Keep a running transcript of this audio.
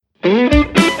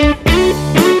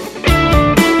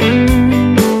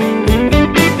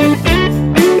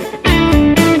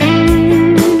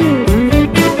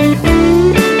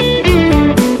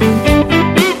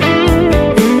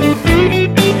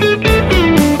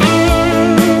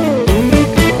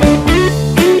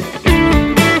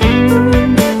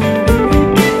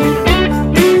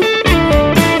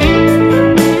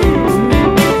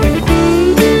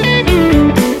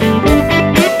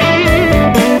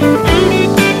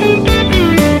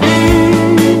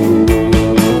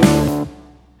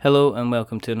Hello and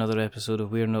welcome to another episode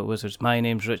of We're Not Wizards. My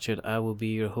name's Richard. I will be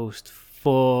your host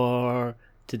for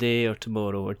today or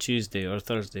tomorrow or Tuesday or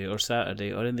Thursday or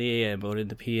Saturday or in the AM or in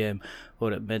the PM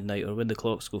or at midnight or when the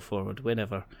clocks go forward,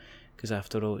 whenever, because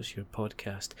after all it's your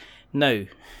podcast. Now,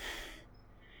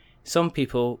 some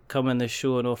people come on this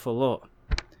show an awful lot,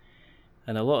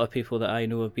 and a lot of people that I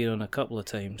know have been on a couple of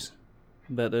times,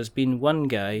 but there's been one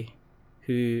guy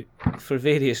who, for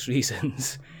various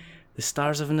reasons, the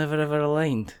stars have never ever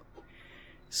aligned.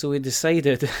 So we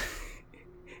decided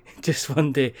just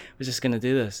one day we're just going to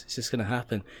do this. It's just going to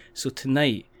happen. So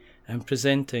tonight I'm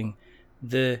presenting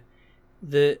the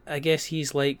I guess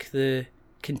he's like the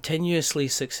continuously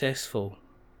successful,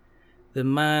 the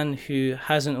man who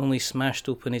hasn't only smashed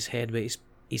open his head but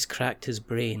he's cracked his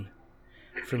brain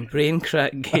from Brain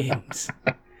Crack Games.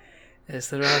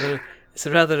 It's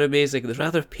rather amazing, the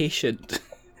rather patient.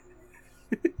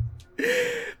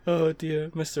 Oh dear,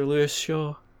 Mr. Lewis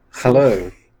Shaw.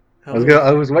 Hello. Hello.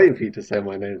 I was waiting for you to say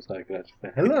my name so I could actually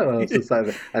say hello. I was just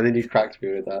like, and then you cracked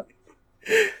me with that.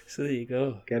 So there you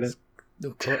go. Get it?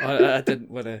 No, I didn't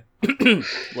want to.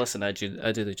 Listen, I do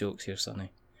the jokes here,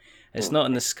 Sonny. It's not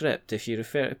in the script. If you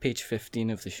refer to page 15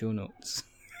 of the show notes.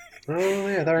 Oh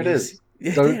yeah, there it is.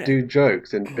 Yeah, Don't do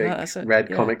jokes in big red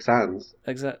yeah. Comic Sans.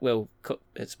 Exactly. Well,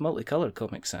 it's multicoloured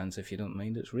Comic Sans, if you don't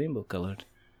mind. It's rainbow coloured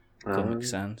Comic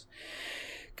Sans.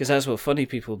 Because that's what funny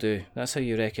people do. That's how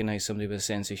you recognise somebody with a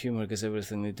sense of humour, because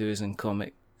everything they do is in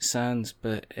Comic Sans.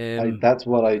 But that's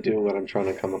what I do when I'm trying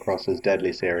to come across as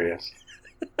deadly serious.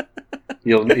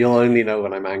 You'll only know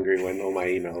when I'm angry when all my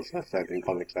emails are sent in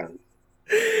Comic Sans.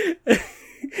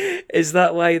 Is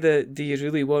that why the "Do you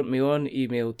really want me on"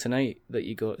 email tonight that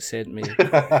you got sent me?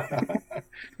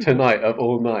 Tonight of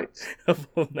all nights. Of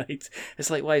all nights. It's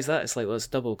like, why is that? It's like, well, it's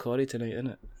double Corey tonight,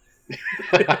 isn't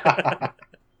it?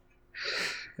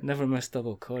 Never miss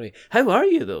double Corey. How are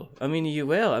you though? I mean, are you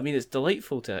well? I mean, it's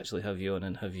delightful to actually have you on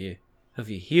and have you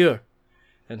here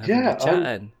and have you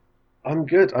chatting. I'm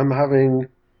good. I'm having,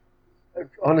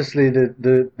 honestly,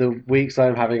 the weeks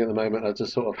I'm having at the moment are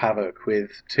just sort of havoc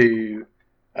with two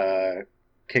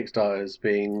Kickstarters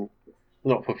being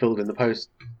not fulfilled in the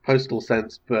postal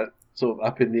sense, but sort of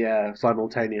up in the air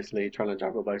simultaneously, trying to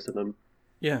juggle both of them.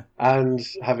 Yeah. And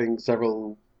having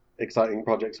several exciting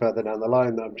projects further down the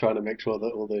line that I'm trying to make sure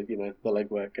that all the the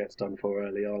legwork gets done for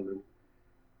early on.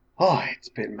 And it's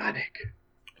been manic.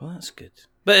 Well, that's good.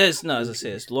 But it's not, as I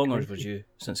say, it's long overdue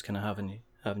since kind of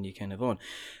having you kind of on.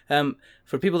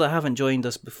 For people that haven't joined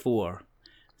us before,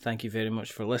 thank you very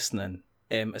much for listening.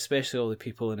 Especially all the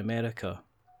people in America.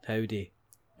 Howdy.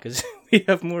 Because we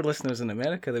have more listeners in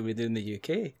America than we do in the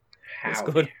UK.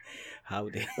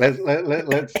 Howdy.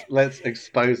 Let's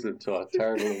expose them to our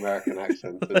terrible American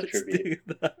accents and tribute.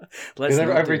 Because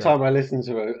every time I listen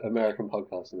to an American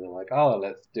podcast and they're like,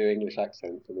 let's do English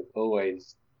accents, and it's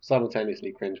always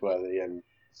simultaneously cringeworthy and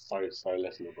so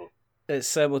listenable. It's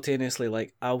simultaneously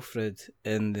like Alfred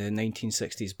in the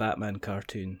 1960s Batman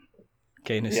cartoon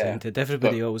kind of sounded.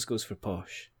 Everybody always goes for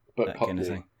posh. But that Cockney. kind of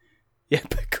thing. Yeah,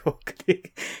 but Cockney.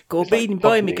 Go bean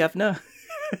boy me, governor.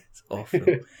 It's awful.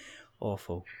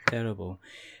 Awful. Terrible.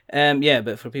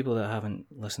 But for people that haven't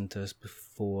listened to us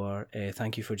before,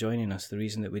 thank you for joining us. The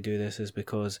reason that we do this is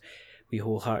because we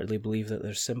wholeheartedly believe that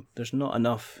there's not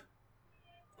enough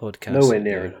podcasts nowhere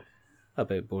near enough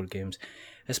about board games,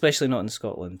 especially not in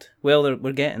Scotland. Well,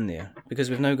 we're getting there, because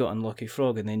we've now got Unlucky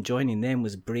Frog, and then joining them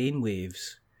was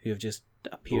Brainwaves, who have just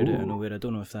appeared out of nowhere. I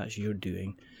don't know if that's your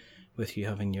doing, with you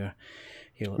having your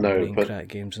little Brain Crack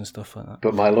Games and stuff like that.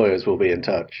 But my lawyers will be in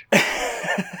touch.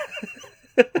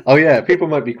 Oh yeah, people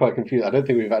might be quite confused. I don't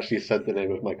think we've actually said the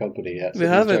name of my company yet. So we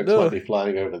haven't, jokes might be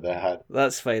flying over their head.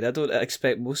 That's fine. I don't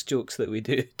expect most jokes that we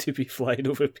do to be flying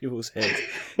over people's heads,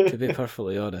 to be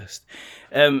perfectly honest.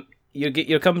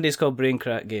 Your company's called Brain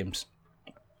Crack Games.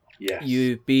 Yes.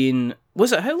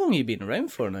 How long have you been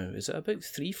around for now? Is it about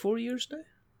 3-4 years now?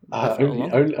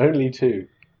 Only 2.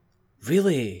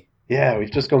 Really? Yeah,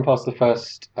 we've just gone past the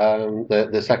first,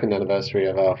 the second anniversary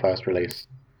of our first release.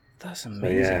 That's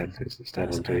amazing. So, yeah, it's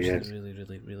that's actually really,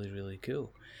 really, really, really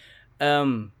cool.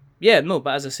 But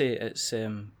as I say, it's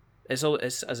as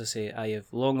I say, I have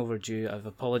long overdue. I've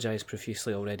apologised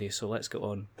profusely already, so let's get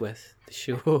on with the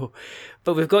show.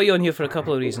 But we've got you on here for a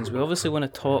couple of reasons. We obviously want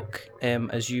to talk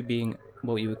as you being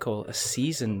what you would call a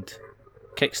seasoned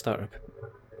Kickstarter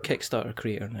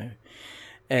creator now.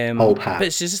 Old hat. But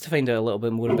it's just to find out a little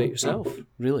bit more about yourself,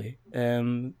 really,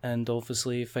 and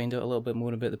obviously find out a little bit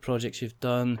more about the projects you've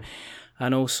done,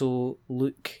 and also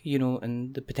look,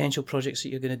 and the potential projects that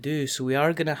you're going to do. So we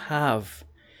are going to have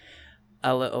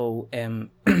a little,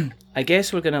 I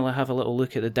guess we're going to have a little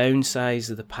look at the downsides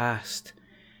of the past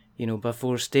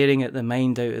before staring at the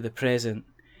mind out of the present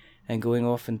and going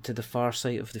off into the far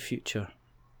sight of the future.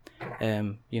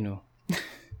 It's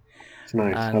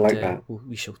nice. I like that.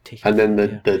 We shall take and it. And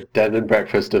then the dead and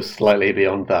breakfast of slightly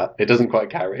beyond that. It doesn't quite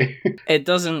carry. It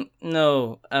doesn't.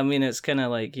 No, I mean it's kind of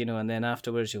like and then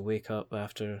afterwards you wake up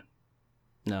after.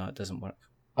 No, it doesn't work.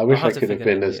 I wish I could have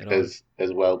been as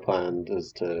well planned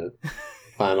as to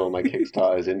plan all my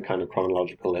Kickstarters in kind of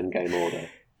chronological endgame order.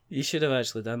 You should have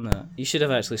actually done that. You should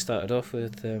have actually started off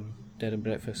with Dead and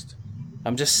Breakfast.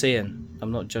 I'm just saying.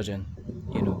 I'm not judging.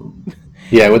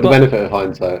 Yeah, with the benefit of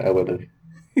hindsight, I would have.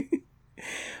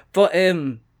 But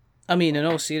I mean, in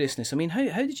all seriousness, I mean, how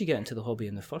did you get into the hobby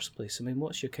in the first place? I mean,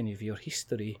 what's your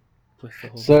history with the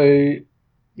hobby? So,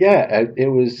 yeah,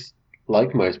 it was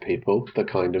like most people, the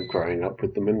kind of growing up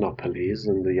with the Monopolies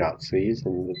and the Yahtzees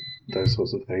and those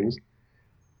sorts of things.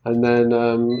 And then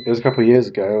it was a couple of years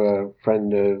ago, a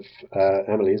friend of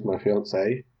Emily's, my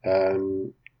fiance,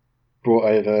 brought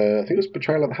over, I think it was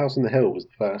Betrayal at the House on the Hill was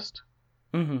the first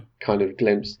kind of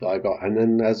glimpse that I got. And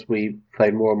then as we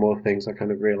played more and more things, I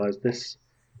kind of realised this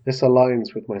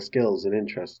aligns with my skills and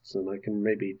interests, and I can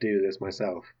maybe do this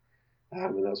myself.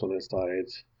 And that's when I started.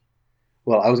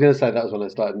 Well, I was going to say that was when I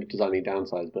started designing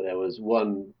Downsides, but there was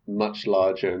one much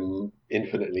larger,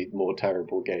 infinitely more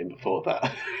terrible game before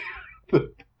that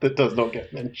that does not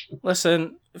get mentioned.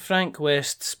 Listen, Frank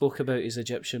West spoke about his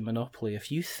Egyptian Monopoly.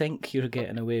 If you think you're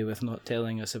getting away with not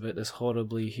telling us about this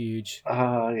horribly huge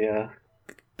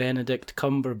Benedict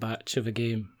Cumberbatch of a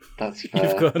game, that's fair.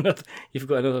 You've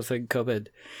got another thing coming.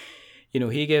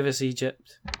 He gave us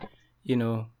Egypt.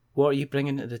 What are you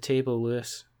bringing to the table,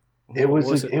 Lewis? It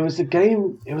was a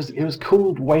game. It was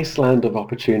called Wasteland of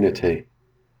Opportunity,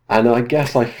 and I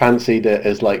guess I fancied it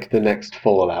as like the next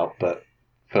Fallout, but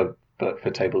for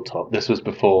tabletop. This was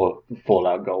before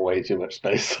Fallout got way too much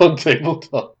space on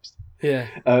tabletops. Yeah.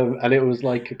 And it was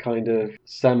like a kind of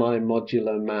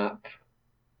semi-modular map,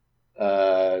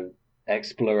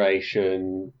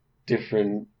 exploration,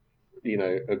 different,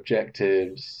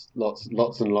 objectives,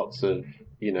 lots and lots of,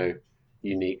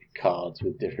 unique cards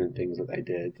with different things that they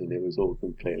did, and it was all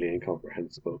completely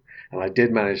incomprehensible. And I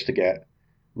did manage to get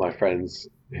my friends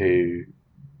who,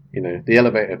 the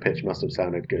elevator pitch must have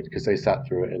sounded good because they sat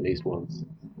through it at least once.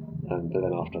 But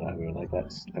then after that, we were like,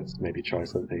 let's maybe try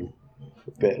something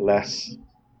a bit less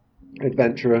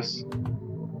adventurous.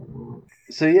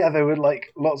 So yeah, there were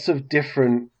like lots of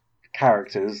different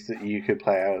characters that you could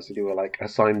play out. So you were like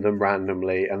assigned them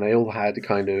randomly, and they all had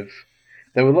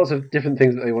there were lots of different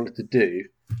things that they wanted to do,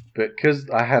 but because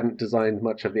I hadn't designed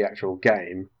much of the actual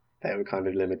game, they were kind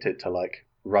of limited to like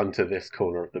run to this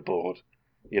corner of the board,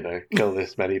 kill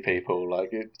this many people.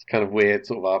 Like it's kind of weird,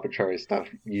 sort of arbitrary stuff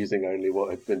using only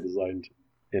what had been designed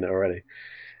in it already.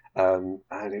 And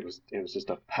it was just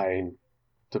a pain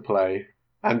to play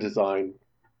and design,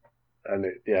 and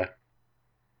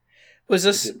Was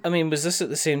this at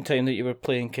the same time that you were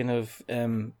playing kind of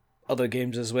other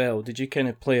games as well? Did you kind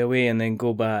of play away and then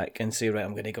go back and say, right,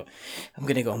 I'm gonna go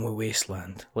on with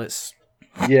Wasteland.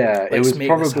 It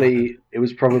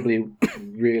was probably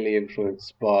really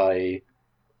influenced by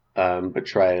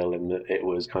Betrayal, in that it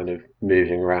was kind of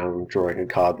moving around, drawing a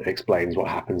card that explains what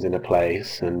happens in a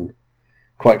place, and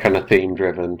quite kind of theme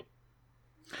driven.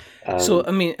 So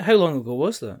I mean, how long ago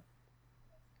was that?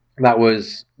 That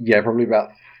was probably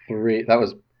about 3. That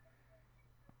was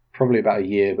probably about a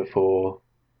year before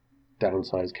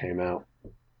Downsides came out.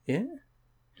 Yeah.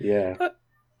 Yeah.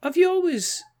 Have you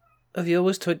always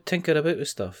tinkered about with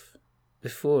stuff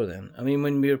before then? I mean,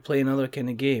 when we were playing other kind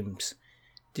of games,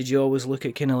 did you always look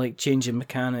at kind of like changing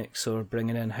mechanics or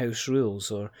bringing in house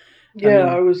rules? Or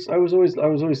I was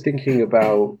always thinking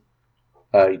about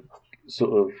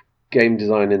sort of game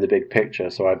design in the big picture.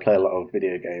 So I play a lot of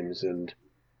video games and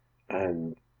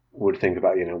would think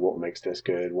about what makes this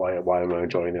good, why am I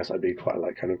enjoying this. I'd be quite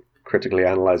like kind of critically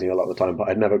analysing a lot of the time, but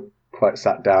I'd never quite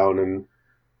sat down and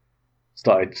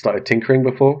started tinkering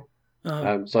before.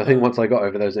 So I think once I got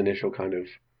over those initial kind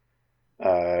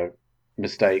of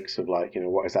mistakes of like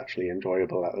what is actually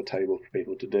enjoyable at the table for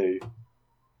people to do,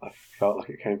 I felt like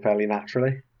it came fairly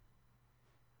naturally.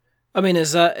 I mean,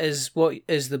 is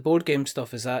the board game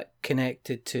stuff, is that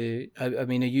connected to, I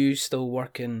mean, are you still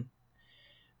working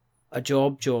a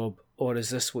job, or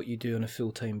is this what you do on a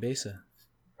full-time basis?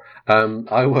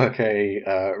 I work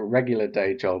a regular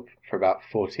day job for about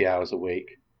 40 hours a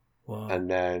week. Wow. And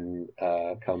then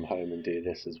come home and do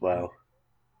this as well.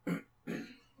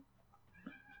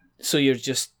 So you're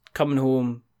just coming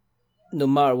home, no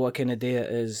matter what kind of day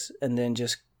it is, and then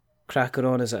just cracking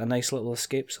on? Is it a nice little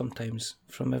escape sometimes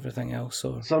from everything else?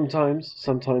 Or sometimes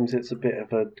it's a bit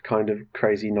of a kind of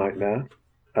crazy nightmare.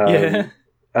 Yeah.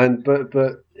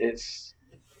 But it's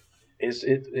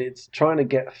trying to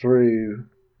get through.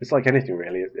 It's like anything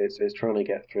really. It's trying to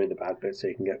get through the bad bits so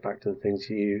you can get back to the things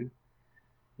you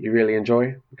really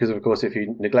enjoy. Because of course, if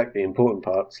you neglect the important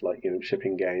parts, like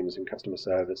shipping games and customer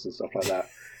service and stuff like that,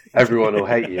 everyone will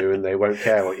hate you and they won't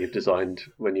care what you've designed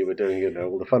when you were doing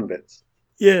all the fun bits.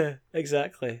 Yeah,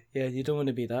 exactly. Yeah, you don't want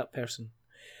to be that person.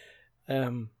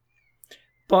 But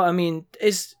I mean,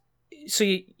 so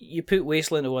you put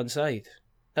Wasteland to one side.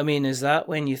 I mean, is that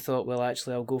when you thought, well,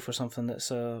 actually, I'll go for something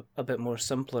that's a bit more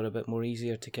simpler, a bit more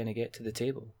easier to kind of get to the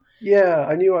table? Yeah,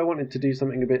 I knew I wanted to do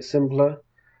something a bit simpler.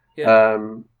 Yeah.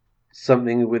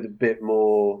 Something with a bit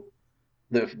more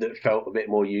that felt a bit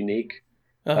more unique.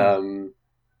 Uh-huh.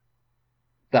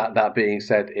 That being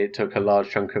said, it took a large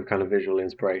chunk of kind of visual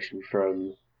inspiration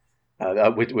from.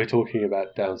 We're talking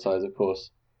about Downsize, of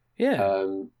course. Yeah.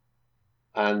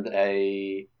 And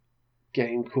a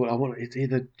game called it's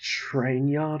either Train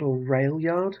Yard or Rail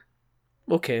Yard.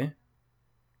 Okay.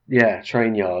 Yeah,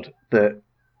 Train Yard that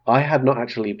I had not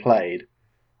actually played,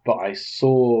 but I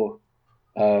saw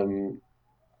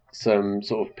some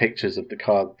sort of pictures of the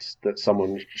cards that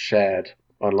someone shared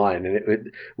online,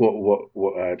 and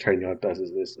what Train Yard does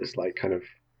is this like kind of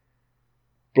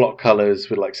block colors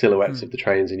with like silhouettes of the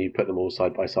trains, and you put them all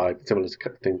side by side, similar to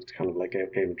things to kind of like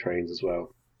Game of Trains as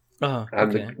well. And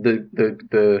Okay.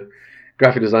 the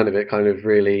graphic design of it kind of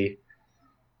really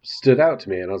stood out to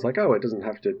me, and I was like, oh, it doesn't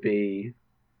have to be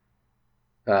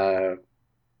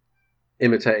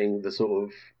imitating the sort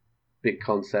of big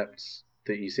concepts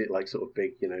that you see, like sort of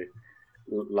big,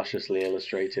 lusciously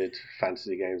illustrated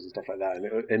fantasy games and stuff like that.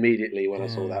 And immediately when I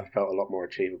saw that, felt a lot more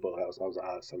achievable. I was like,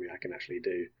 oh, that's something I can actually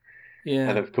do. Yeah.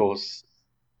 And of course,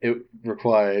 it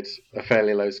required a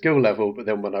fairly low skill level, but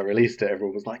then when I released it,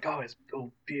 everyone was like, "Oh, it's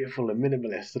all beautiful and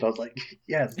minimalist," and I was like,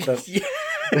 "Yes, that's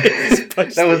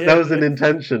that was an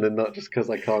intention, and not just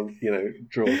because I can't,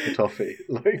 draw for toffee."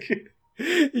 Like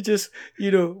you just,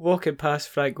 walking past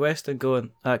Frank West and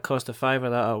going, "That cost a $5 that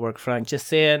artwork, Frank." Just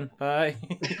saying, bye.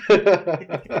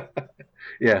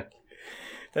 Yeah,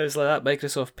 that was like that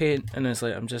Microsoft Paint, and it's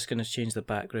like, I'm just going to change the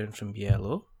background from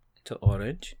yellow to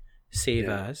orange. Save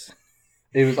as.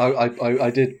 It was.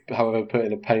 I did, however, put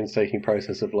in a painstaking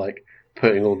process of like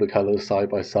putting all the colors side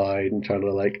by side and trying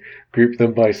to like group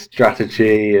them by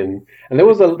strategy, and there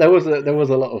was a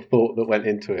lot of thought that went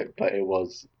into it, but it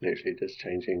was literally just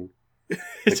changing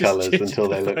the colors until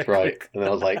they looked right, and I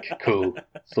was like, cool,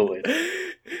 sorted.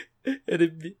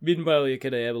 And meanwhile, you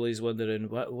kind of Emily's wondering,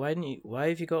 why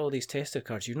have you got all these tester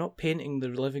cards? You're not painting the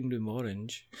living room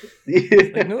orange.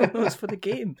 Yeah. Like, no, it's for the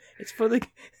game. It's for the game.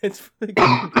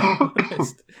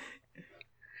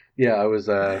 Yeah, I was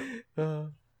getting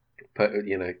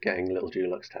little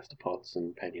Dulux tester pots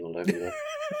and painting all over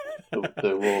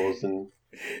the walls, and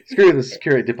screw the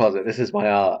security deposit. This is my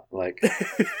art. Like,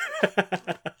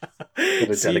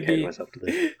 gotta dedicate myself to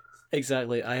this.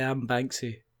 Exactly, I am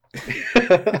Banksy.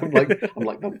 I'm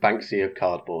like the Banksy of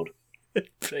cardboard.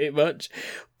 Pretty much.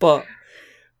 But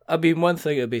I mean, one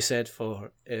thing to be said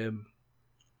for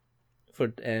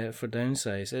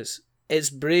Downsize, it's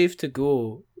brave to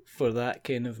go for that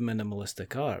kind of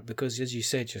minimalistic art, because as you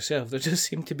said yourself, there just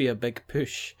seemed to be a big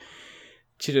push,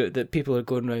 that people are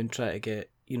going around trying to get,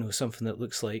 something that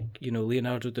looks like,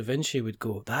 Leonardo da Vinci would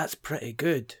go, that's pretty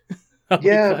good.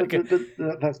 Yeah, but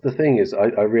that's the thing is,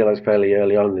 I realised fairly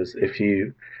early on is if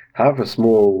you have a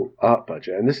small art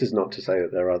budget, and this is not to say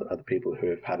that there are other people who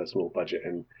have had a small budget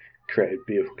and created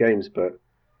beautiful games, but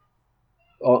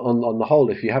on the whole,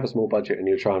 if you have a small budget and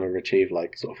you're trying to achieve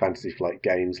like sort of Fantasy Flight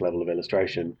Games level of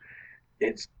illustration,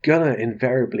 it's gonna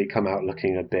invariably come out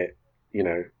looking a bit,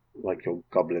 like your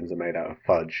goblins are made out of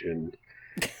fudge, and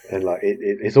like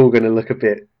it's all gonna look a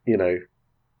bit,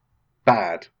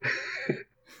 bad.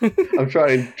 I'm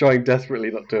trying desperately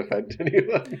not to offend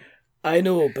anyone. I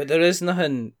know, but there is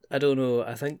nothing. I don't know.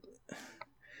 I think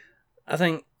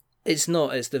it's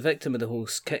not. It's the victim of the whole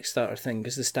Kickstarter thing,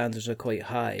 because the standards are quite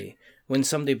high. When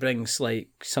somebody brings like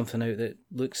something out that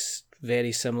looks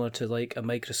very similar to like a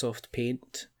Microsoft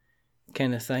Paint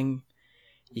kind of thing,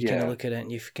 you kind of look at it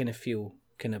and you kind of feel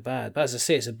kind of bad. But as I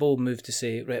say, it's a bold move to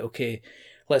say, right, okay,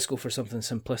 let's go for something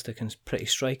simplistic and pretty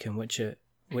striking, which it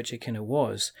kind of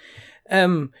was.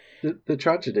 The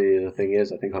tragedy of the thing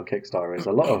is, I think on Kickstarter is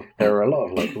there are a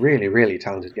lot of like really, really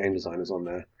talented game designers on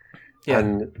there. Yeah.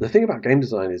 And the thing about game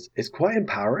design is it's quite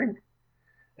empowering.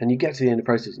 And you get to the end of the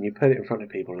process and you put it in front of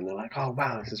people and they're like, oh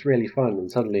wow, this is really fun. And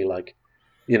suddenly like,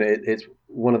 it's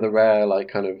one of the rare like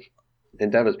kind of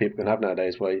endeavors people can have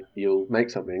nowadays where you'll make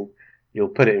something, you'll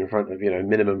put it in front of,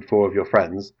 minimum 4 of your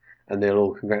friends, and they'll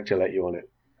all congratulate you on it.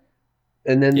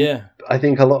 And then yeah, I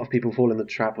think a lot of people fall in the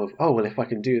trap of, oh, well, if I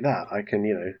can do that, I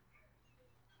can,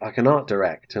 I can art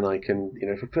direct and I can,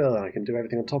 fulfill and I can do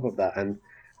everything on top of that. And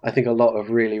I think a lot of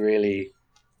really, really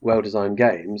well designed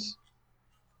games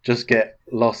just get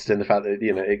lost in the fact that,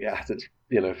 it has its,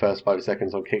 first 5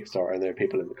 seconds on Kickstarter and there are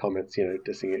people in the comments,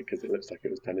 dissing it because it looks like it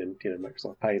was done in,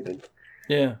 Microsoft Paint. And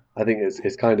yeah, I think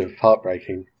it's kind of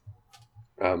heartbreaking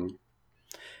on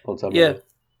some yeah. level.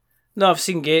 No, I've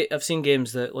seen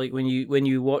games that, like, when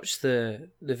you watch the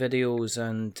videos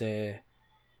and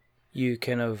you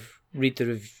kind of read the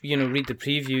read the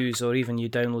previews, or even you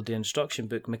download the instruction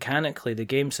book, mechanically the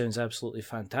game sounds absolutely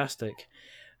fantastic,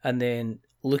 and then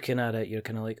looking at it you're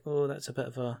kind of like, oh, that's a bit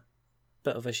of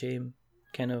a shame,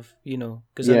 kind of,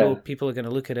 because I know people are going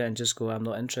to look at it and just go, I'm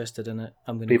not interested in it,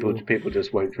 I'm going to go. People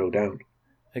just won't drill down.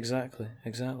 Exactly.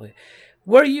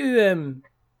 Were you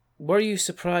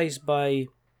surprised by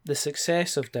the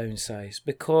success of Downsize,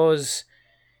 because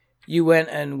you went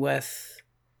in with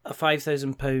a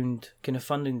 £5,000 kind of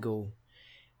funding goal,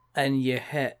 and you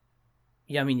hit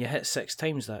 6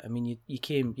 times that? I mean, you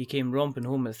came romping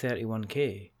home at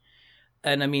 31k,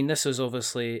 and I mean, this was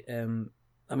obviously,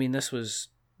 this was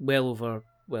well over,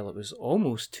 well, it was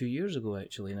almost 2 years ago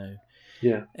actually now.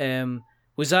 Yeah.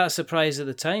 Was that a surprise at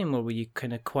the time, or were you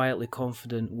kind of quietly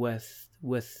confident with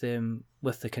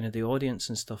the kind of the audience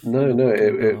and stuff? No,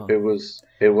 it was,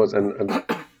 and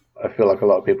I feel like a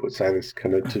lot of people would say this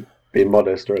kind of to be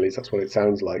modest, or at least that's what it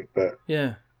sounds like. But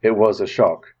yeah, it was a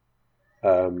shock,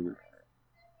 and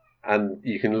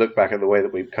you can look back at the way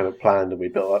that we kind of planned and we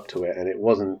built up to it, and it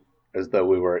wasn't as though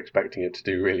we were expecting it to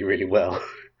do really, really well.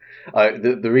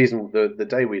 The reason the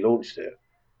day we launched it,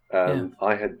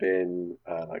 I had been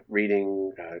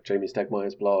reading Jamie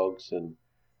Stegmaier's blogs, and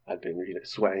I'd been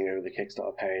sweating over the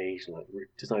Kickstarter page and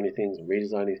designing things and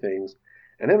redesigning things.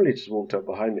 And Emily just walked up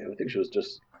behind me, and I think she was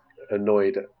just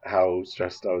annoyed at how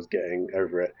stressed I was getting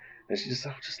over it. And she just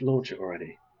said, just launch it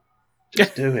already.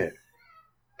 Just do it.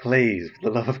 Please, for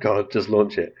the love of God, just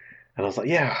launch it. And I was like,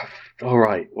 yeah, all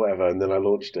right, whatever. And then I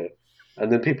launched it.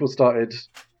 And then people started,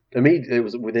 it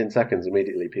was within seconds,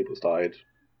 immediately people started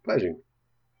pledging.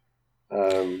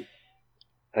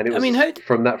 And it was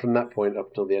from that point up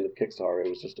until the end of Kickstarter, it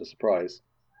was just a surprise.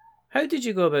 How did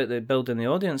you go about building the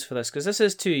audience for this? Because this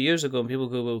is 2 years ago, and people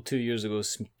go, well, 2 years ago,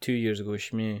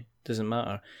 shmee, doesn't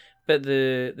matter. But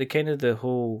the kind of the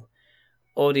whole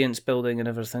audience building and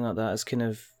everything like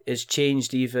that is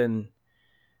changed even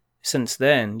since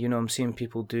then. I'm seeing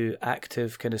people do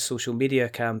active kind of social media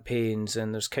campaigns,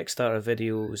 and there's Kickstarter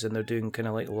videos, and they're doing kind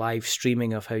of like live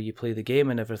streaming of how you play the game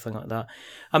and everything like that.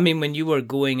 I mean, when you were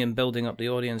going and building up the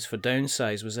audience for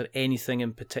Downsize, was there anything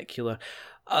in particular?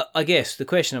 I guess the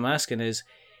question I'm asking is,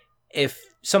 if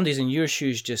somebody's in your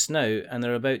shoes just now and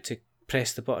they're about to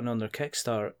press the button on their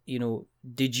Kickstarter,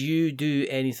 did you do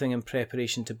anything in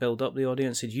preparation to build up the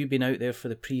audience? Had you been out there for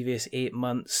the previous 8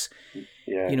 months,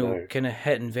 kind of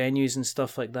hitting venues and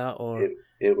stuff like that? Or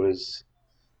it was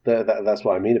that's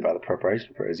what I mean about the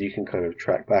preparation for it, is you can kind of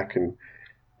track back, and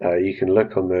you can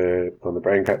look on the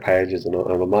BrainCrack pages and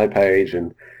on my page,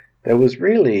 and there was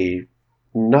really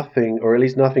nothing, or at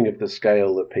least nothing of the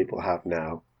scale that people have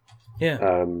now.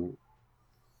 Yeah.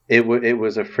 It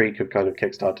was a freak of kind of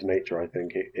Kickstarter nature. I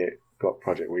think it got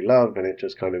Project We Love, and it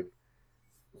just kind of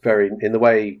in the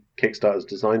way Kickstarter's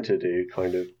designed to do,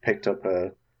 kind of picked up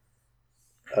an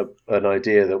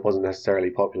idea that wasn't necessarily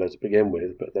popular to begin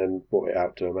with, but then brought it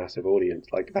out to a massive audience.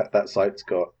 Like that site's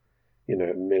got,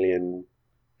 1 million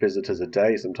visitors a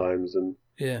day sometimes, and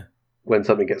yeah. When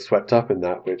something gets swept up in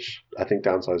that, which I think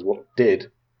Downsize what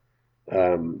did,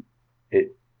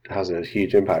 it has a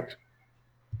huge impact.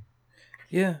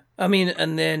 Yeah, I mean,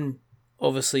 and then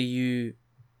obviously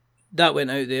that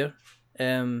went out there.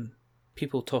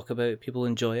 People talk about it, people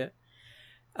enjoy it.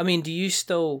 I mean, do you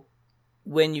still,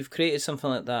 when you've created something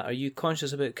like that, are you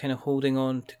conscious about kind of holding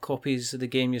on to copies of the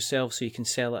game yourself so you can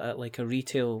sell it at like a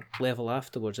retail level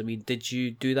afterwards? I mean, did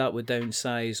you do that with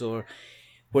Downsize, or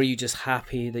were you just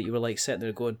happy that you were like sitting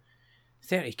there going,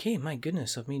 30k, my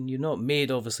goodness. I mean, you're not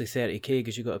made obviously 30k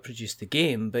because you've got to produce the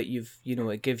game, but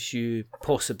it gives you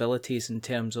possibilities in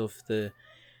terms of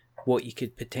what you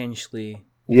could potentially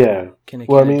we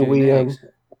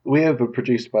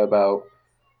overproduced by about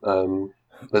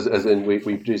as in we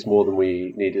produced more than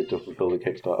we needed to fulfill the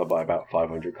Kickstarter by about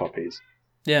 500 copies.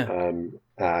 Yeah.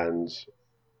 And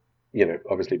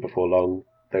obviously before long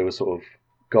they were sort of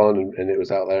gone, and it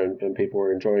was out there, and people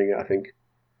were enjoying it, I think.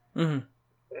 Mm-hmm.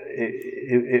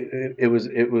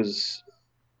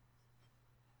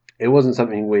 It wasn't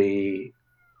something we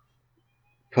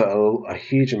put a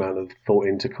huge amount of thought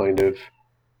into kind of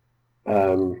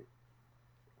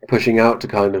pushing out to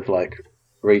kind of like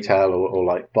retail or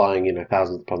like buying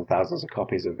thousands upon thousands of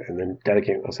copies of it and then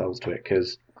dedicating ourselves to it,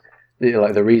 because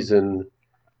the reason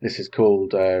this is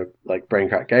called like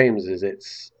Braincrack Games is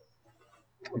it's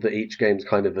that each game's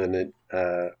kind of an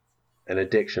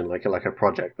addiction, like a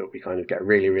project that we kind of get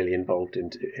really, really involved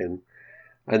in,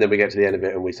 and then we get to the end of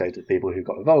it and we say to the people who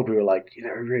got involved, we were like,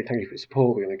 really thank you for your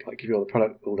support. We're going to like give you all the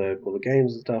product, all the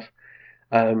games and stuff,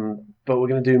 but we're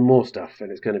going to do more stuff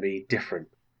and it's going to be different.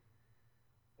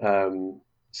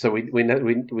 So we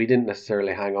didn't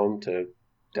necessarily hang on to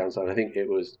Downside. I think it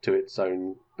was to its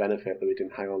own benefit that we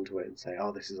didn't hang on to it and say,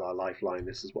 oh, this is our lifeline,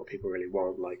 this is what people really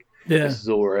want, like this is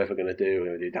all we're ever going to do. We're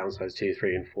going to do Downsides 2,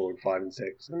 3 and 4 and 5 and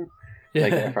 6 and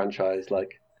make it a franchise,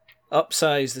 like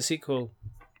Upsize the sequel.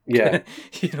 Yeah.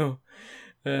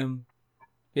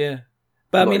 Yeah.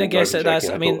 But I mean, I guess that's.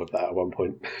 I mean, thought of that at one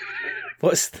point.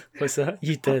 What's that?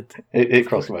 You did. It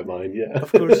crossed my mind. Yeah.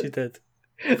 Of course you did.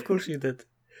 Of course you did.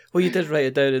 Well, you did write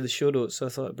it down in the show notes, so I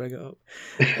thought I'd bring it up.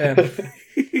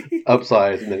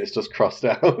 Upside, and then it's just crossed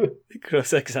out.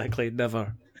 Exactly.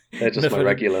 Never. They're just my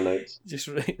regular notes. Just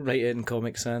write it in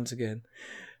Comic Sans again.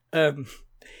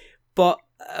 But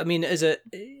I mean, is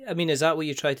that what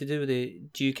you try to do with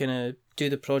it? Do you kind of do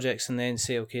the projects and then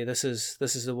say, okay, this is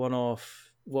the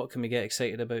one-off. What can we get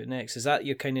excited about next? Is that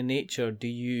your kind of nature? Do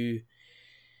you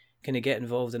kind of get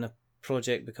involved in a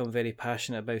project, become very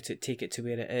passionate about it, take it to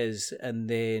where it is, and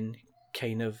then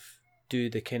kind of do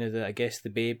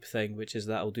the babe thing, which is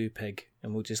that'll do, pig,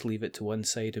 and we'll just leave it to one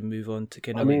side and move on to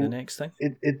kind of the next thing?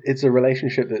 It's a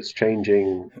relationship that's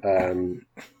changing.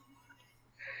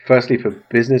 Firstly, for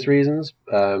business reasons,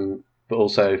 but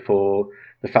also for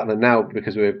the fact that now,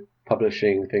 because we're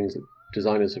publishing things that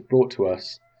designers have brought to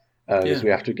us, so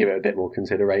we have to give it a bit more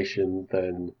consideration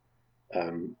than,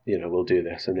 we'll do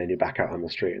this and then you're back out on the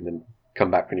street and then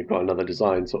come back when you've got another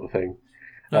design sort of thing.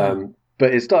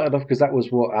 But it started off because that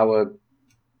was what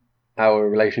our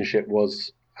relationship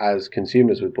was as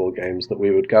consumers with board games, that we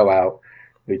would go out,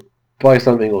 we'd buy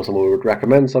something or someone would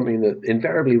recommend something that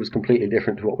invariably was completely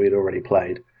different to what we had already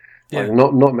played. Yeah.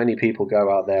 Like not many people go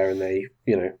out there and they,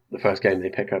 the first game they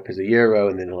pick up is a Euro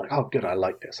and then they're like, oh, good, I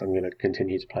like this. I'm going to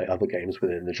continue to play other games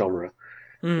within the genre.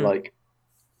 Like,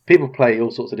 people play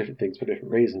all sorts of different things for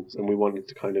different reasons, and we wanted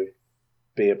to kind of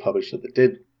be a publisher that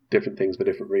did different things for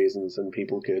different reasons, and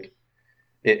people could,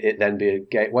 it then be a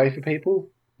gateway for people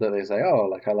that they say, oh,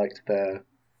 like I liked their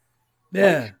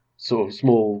like, sort of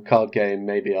small card game,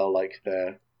 maybe I'll like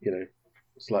their,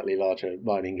 slightly larger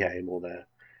mining game or their,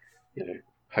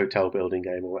 hotel building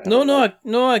game or whatever. I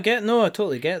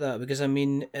totally get that, because I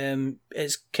mean,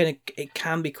 it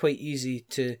can be quite easy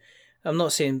to, I'm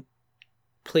not saying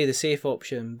play the safe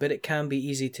option, but it can be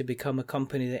easy to become a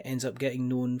company that ends up getting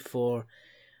known for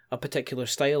a particular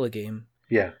style of game.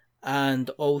 Yeah. And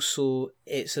also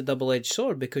it's a double-edged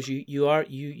sword, because you are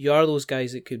those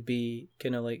guys that could be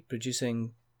kind of like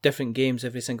producing different games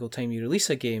every single time you release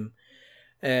a game.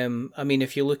 I mean,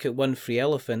 if you look at One Free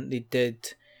Elephant, they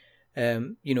did they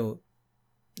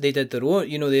did their own,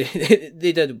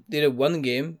 they did one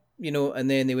game, and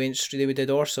then they did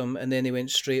Awesome, and then they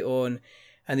went straight on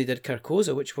and they did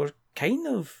Carcosa, which were kind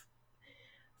of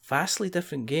vastly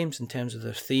different games in terms of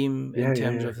their theme, in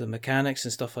terms of the mechanics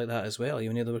and stuff like that as well.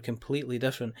 They were completely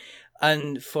different.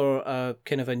 And for a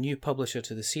kind of a new publisher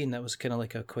to the scene, that was kind of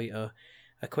like quite a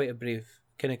brave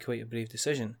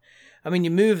decision. I mean, you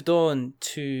moved on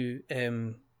to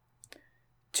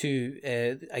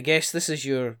I guess this is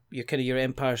your kind of your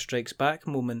Empire Strikes Back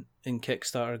moment in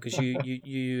Kickstarter, because you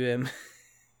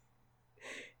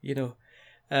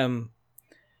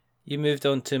moved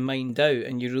on to Mind Out,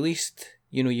 and you released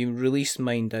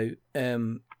Mind Out,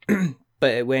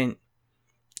 but it went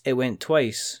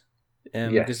twice,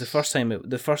 because the first time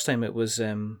it was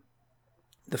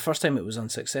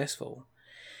unsuccessful.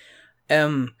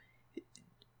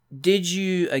 Did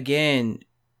you again?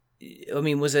 I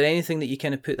mean, was there anything that you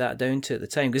kind of put that down to at the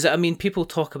time? Because I mean, people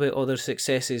talk about other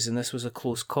successes, and this was a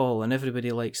close call, and everybody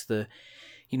likes the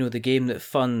game that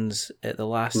funds at the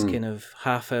last kind of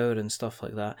half hour and stuff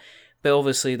like that. But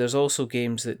obviously there's also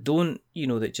games that don't,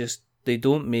 they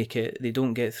don't make it, they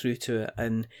don't get through to it.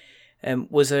 And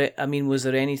was there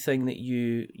anything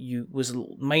that was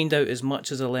Mind Out as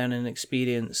much as a learning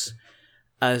experience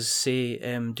as, say,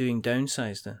 doing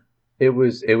Downsize then? It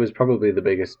was probably the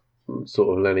biggest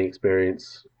sort of learning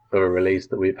experience of a release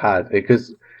that we've had,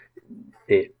 because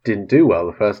it didn't do well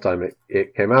the first time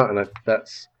it came out, and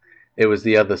it was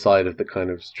the other side of the kind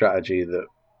of strategy that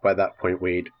by that point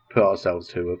we'd put ourselves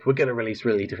to, if we're going to release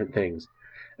really different things.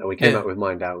 And we came out with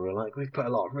Mind Out, and we were like, we've put a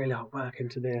lot of really hard work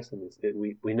into this, and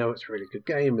we know it's a really good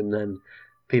game, and then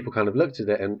people kind of looked at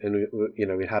it,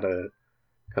 and we had a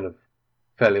kind of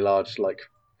fairly large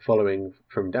following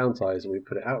from Downsize, and we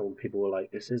put it out, and people were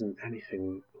like, "This isn't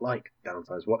anything like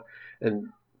Downsize." What? And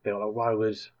they were like,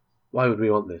 "Why would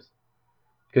we want this?"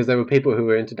 Because there were people who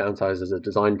were into Downsize as a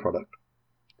design product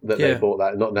that they bought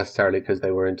that, not necessarily because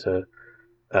they were into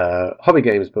hobby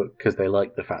games, but because they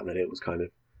liked the fact that it was kind of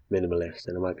minimalist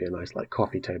and it might be a nice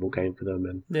coffee table game for them.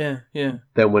 And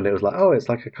then when it was like, oh, it's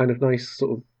like a kind of nice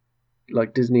sort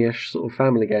of Disney-ish sort of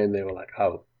family game, they were like,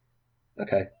 oh,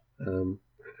 okay,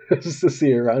 just to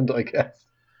see around, I guess.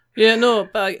 Yeah, no,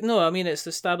 but I mean, it's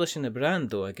establishing a brand,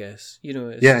 though. I guess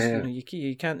it's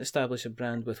you can't establish a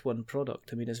brand with one product.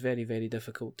 I mean, it's very, very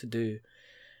difficult to do.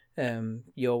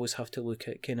 You always have to look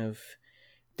at kind of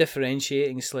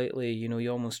differentiating slightly.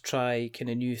 You almost try kind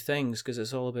of new things because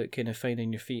it's all about kind of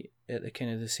finding your feet at the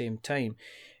kind of the same time.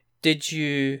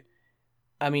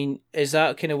 I mean, is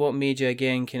that kind of what made you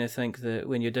again kind of think that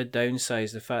when you did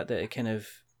Downsize, the fact that it kind of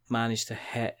managed to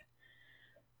hit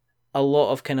a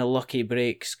lot of kind of lucky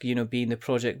breaks, being the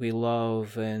project we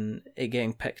love and it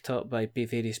getting picked up by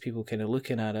various people kind of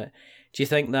looking at it. Do you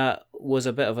think that was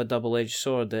a bit of a double-edged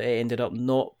sword, that it ended up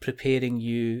not preparing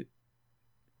you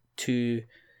to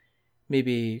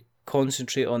maybe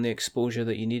concentrate on the exposure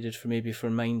that you needed for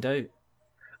Mind Out?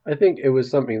 I think it was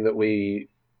something that we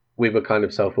were kind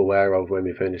of self-aware of when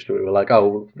we finished it. We were like,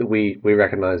 oh, we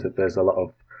recognise that there's a lot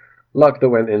of luck that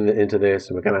went into this,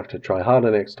 and we're going to have to try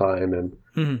harder next time.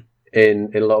 And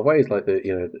in a lot of ways,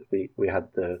 we had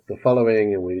the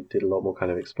following, and we did a lot more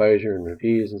kind of exposure and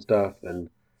reviews and stuff, and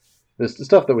there's the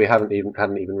stuff that we hadn't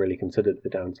even really considered the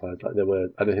Downsize.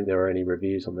 I don't think there were any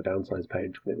reviews on the Downsize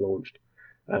page when it launched.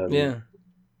 And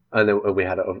then we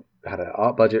had an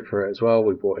art budget for it as well.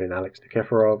 We brought in Alex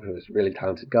Nikiforov, who was a really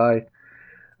talented guy.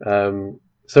 So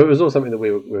it was all something that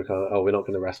we were kind of, we're not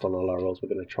going to rest on our laurels. We're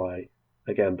going to try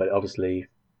again. But obviously,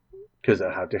 because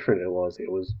of how different it was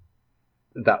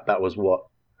that was what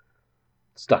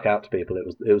stuck out to people.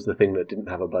 It was the thing that didn't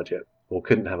have a budget or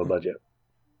couldn't have a budget.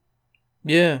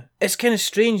 Yeah, it's kind of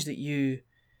strange that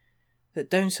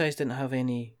Downsize didn't have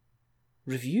any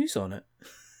reviews on it.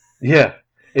 Yeah,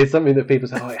 it's something that people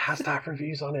say, oh, it has to have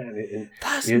reviews on it. And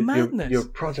that's madness. Your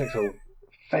project will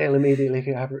fail immediately if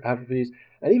you have reviews.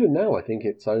 And even now, I think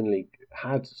it's only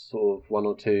had sort of one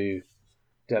or two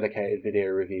dedicated video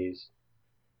reviews.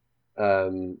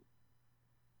 So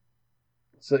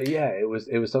yeah, it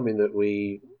was something that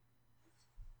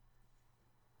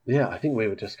I think we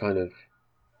were just kind of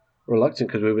reluctant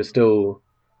because we were still,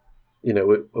 we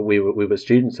were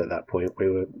students at that point.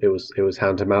 It was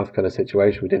hand to mouth kind of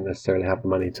situation. We didn't necessarily have the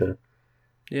money to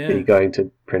be going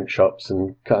to print shops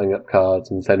and cutting up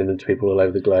cards and sending them to people all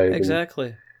over the globe.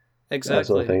 Exactly. That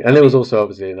sort of thing. And there was also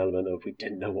obviously an element of we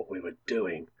didn't know what we were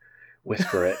doing.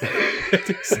 Whisper it.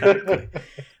 Exactly.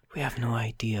 We have no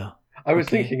idea. I was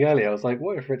thinking earlier, I was like,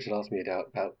 what if Richard asked me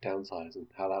about Downsize and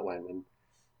how that went? And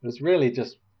it was really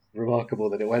just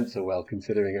remarkable that it went so well,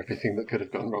 considering everything that could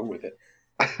have gone wrong with it.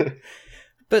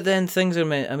 But then things are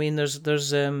meant. I mean, there's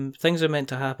things are meant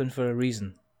to happen for a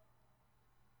reason.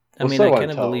 I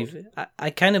kind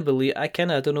of believe. I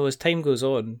don't know, as time goes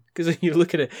on, because you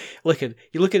look at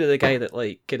the guy that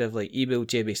emailed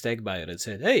Jamie Stegmaier and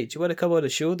said, "Hey, do you want to come on a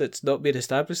show that's not been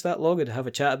established that long and have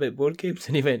a chat about board games?"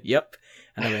 And he went, "Yep,"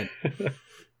 and I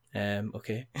went,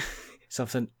 "Okay."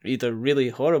 Something either really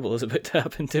horrible is about to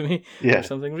happen to me, or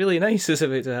something really nice is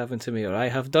about to happen to me, or I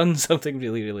have done something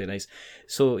really, really nice.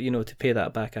 So, to pay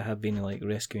that back, I have been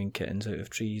rescuing kittens out of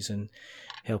trees and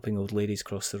helping old ladies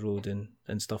cross the road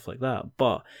and stuff like that.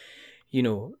 But,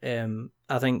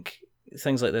 I think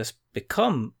things like this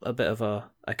become a bit of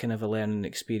a kind of a learning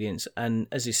experience. And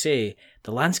as you say,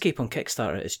 the landscape on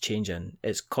Kickstarter is changing.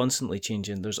 It's constantly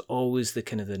changing. There's always the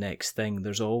kind of the next thing.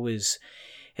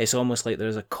 It's almost like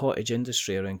there's a cottage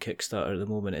industry around Kickstarter at the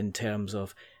moment in terms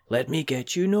of, let me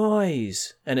get you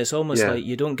noise. And it's almost like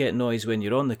you don't get noise when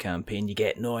you're on the campaign, you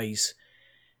get noise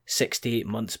 6 to 8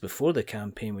 months before the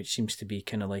campaign, which seems to be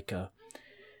kind of like a...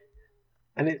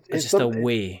 And it's just a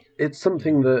way. It's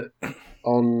something that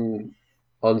on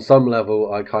some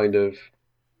level I kind of...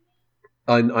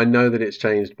 I know that it's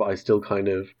changed, but I still kind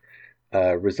of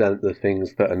resent the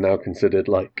things that are now considered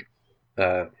like...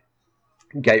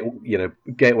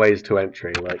 gateways to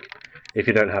entry. Like, if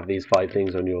you don't have these 5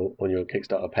 things on your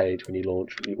Kickstarter page when you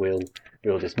launch,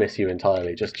 we'll dismiss you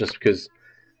entirely just because.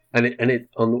 And it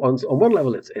on one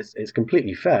level it's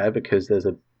completely fair because there's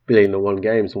 1,000,000,001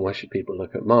 games, and why should people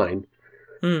look at mine?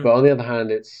 But on the other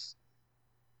hand,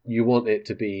 you want it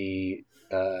to be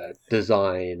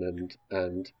design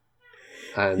and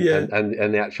and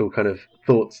the actual kind of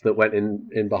thoughts that went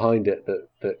in behind it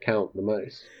that count the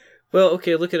most. Well,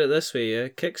 okay, look at it this way, yeah.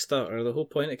 Kickstarter, the whole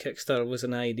point of Kickstarter was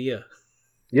an idea.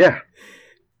 Yeah.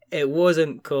 It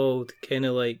wasn't called kind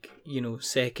of like,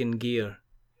 Second Gear.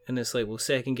 And it's like, well,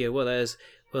 Second Gear, what that is,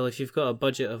 well, if you've got a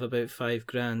budget of about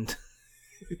 $5,000,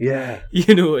 yeah,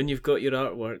 and you've got your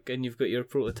artwork, and you've got your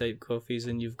prototype copies,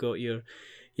 and you've got your,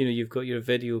 you've got your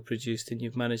video produced, and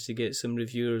you've managed to get some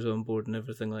reviewers on board and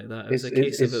everything like that. It was a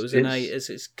case of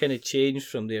it's kind of changed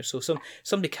from there. So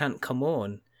somebody can't come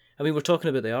on. I mean, we're talking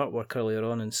about the artwork earlier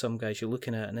on, and some guys you're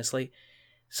looking at, and it's like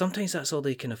sometimes that's all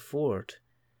they can afford.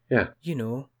 Yeah,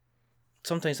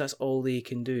 sometimes that's all they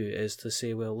can do is to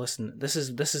say, well, listen, this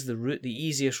is the route, the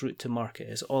easiest route to market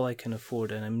is all I can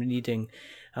afford, and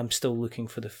I'm still looking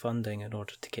for the funding in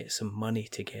order to get some money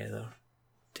together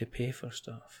to pay for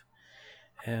stuff.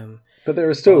 But there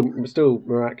are still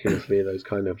miraculously those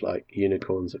kind of like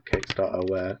unicorns of Kickstarter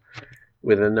where,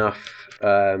 with enough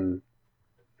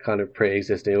kind of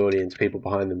pre-existing audience, people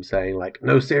behind them saying like,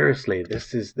 no, seriously,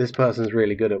 this person's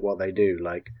really good at what they do.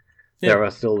 Like, there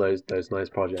are still those nice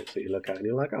projects that you look at and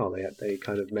you're like, oh, they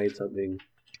kind of made something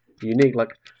unique. Like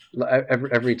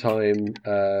every time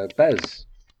Bez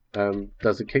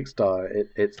does a Kickstarter,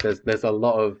 there's a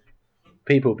lot of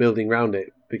people building around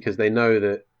it because they know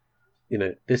that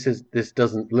this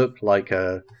doesn't look like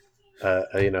a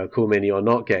Cool Mini or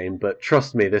Not game, but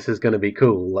trust me, this is going to be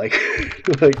cool. Like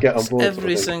get on board.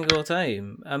 Every single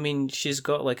time. I mean, she's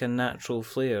got like a natural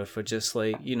flair for just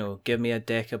like, give me a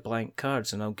deck of blank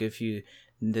cards and I'll give you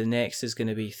the next is going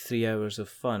to be 3 hours of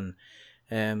fun.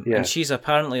 And she's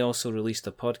apparently also released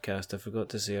a podcast. I forgot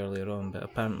to say earlier on, but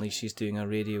apparently she's doing a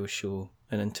radio show,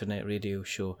 an internet radio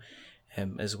show.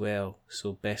 As well,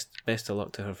 so best of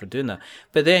luck to her for doing that.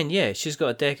 But then, she's got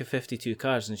a deck of 52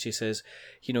 cards, and she says,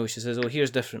 oh,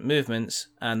 here's different movements,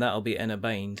 and that'll be in a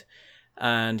bind,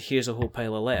 and here's a whole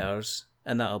pile of letters,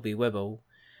 and that'll be Wibble,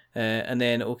 and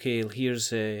then okay,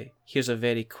 here's a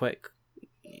very quick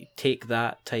take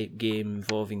that type game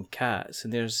involving cats,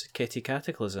 and there's Kitty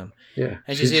Cataclysm. Yeah,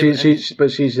 and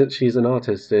she's an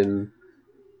artist in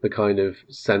the kind of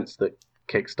sense that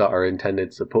Kickstarter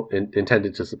intended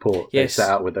to support. Yes. They set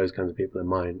out with those kinds of people in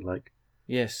mind. Like,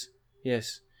 yes,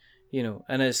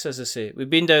 and it's, as I say, we've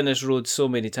been down this road so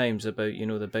many times about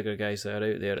the bigger guys that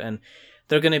are out there, and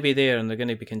they're going to be there, and they're going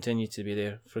to continue to be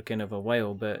there for kind of a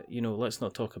while. But let's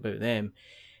not talk about them.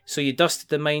 So you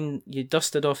dusted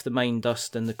off the mine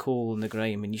dust and the coal and the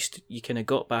grime, and you kind of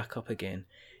got back up again,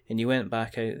 and you went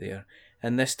back out there,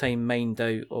 and this time Mined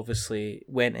Out obviously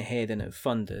went ahead and it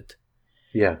funded.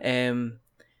 Yeah.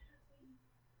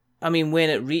 I mean, when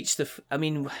it reached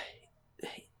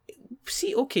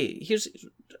see, okay, you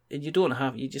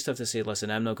just have to say, listen,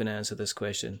 I'm not going to answer this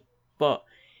question. But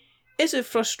is it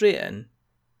frustrating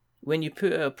when you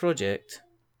put out a project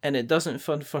and it doesn't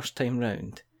fund first time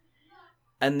round,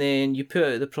 and then you put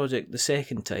out the project the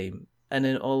second time, and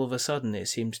then all of a sudden it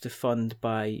seems to fund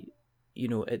by,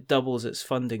 it doubles its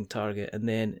funding target, and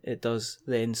then it does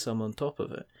then some on top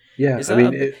of it. Yeah,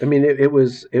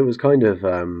 it was kind of.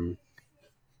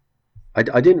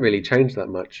 I didn't really change that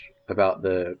much about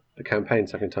the campaign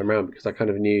second time around because I kind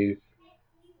of knew,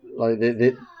 like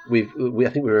I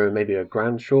think we were maybe a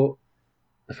grand short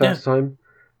the first time.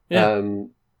 Yeah.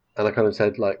 And I kind of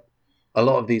said like, a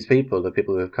lot of these people, the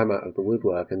people who have come out of the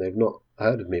woodwork and they've not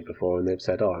heard of me before, and they've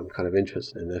said, oh, I'm kind of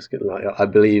interested in this. Like, I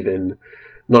believe in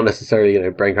not necessarily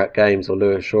Braincrack Games or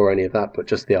Lewis Shaw or any of that, but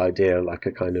just the idea of like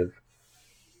a kind of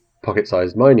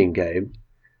pocket-sized mining game.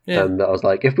 Yeah. And I was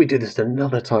like, if we do this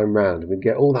another time round, we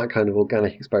get all that kind of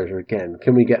organic exposure again.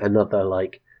 Can we get another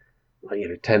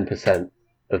 10%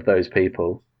 of those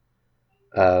people?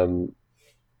 And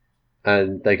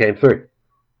they came through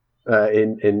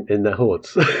in their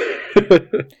hordes.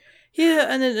 Yeah,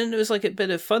 and it was like a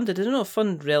bit of funded. Did it not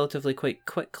fund relatively quite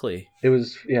quickly? It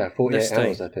was 48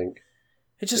 hours, I think.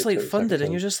 It just funded,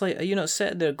 and you're just like, you're not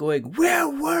sitting there going, where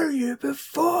were you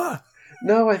before?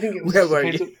 No, I think it was. Where were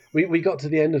you? We got to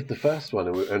the end of the first one,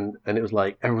 and it was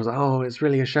like, everyone was like, oh, it's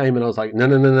really a shame. And I was like,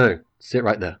 no. Sit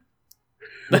right there.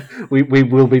 we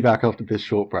will be back after this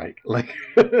short break. Like,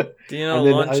 do you know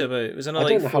launch about? Was it not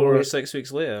like 4 or 6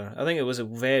 weeks later? I think it was a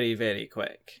very, very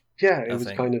quick. Yeah, it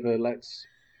was kind of a let's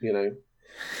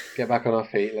get back on our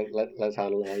feet. Let's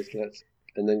analyze.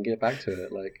 And then get back to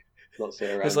it. Like, not sit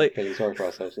around feeling sorry for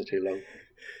ourselves for too long.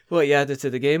 What you added to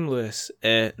the game, Lewis?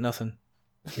 Nothing.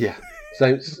 Yeah,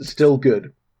 so still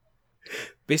good.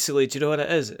 Basically, do you know what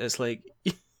it is? It's like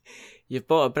you've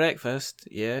bought a breakfast,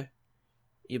 yeah.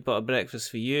 You bought a breakfast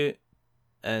for you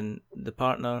and the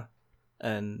partner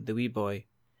and the wee boy.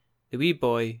 The wee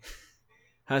boy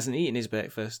hasn't eaten his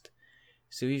breakfast,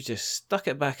 so we've just stuck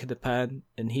it back in the pan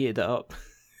and heated it up.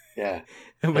 Yeah,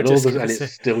 and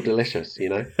it's still delicious, you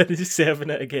know. And just serving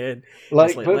it again,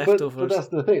 like leftovers. But that's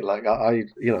the thing. Like I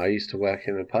used to work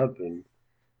in a pub, and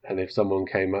if someone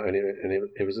came up and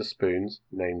it was a Spoons,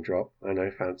 name drop, I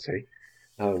know, fancy.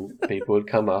 People would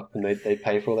come up and they'd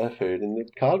pay for all their food and the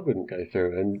card wouldn't go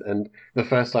through. And the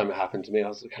first time it happened to me, I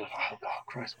was kind of, oh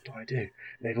Christ, what do I do?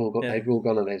 They've all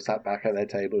gone and they've sat back at their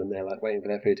table and they're like waiting for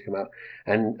their food to come out.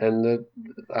 And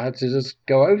I had to just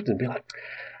go over to them and be like,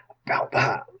 about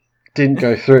that. Didn't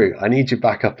go through. I need you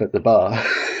back up at the bar.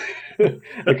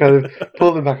 I kind of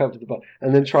pull them back up to the bar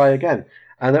and then try again.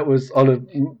 And that was on a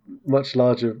much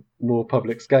larger, more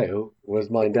public scale, was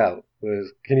Mind Out.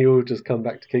 Can you all just come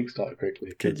back to Kickstarter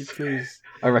quickly? Can you please?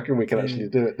 I reckon we can actually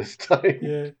do it this time.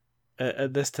 Yeah.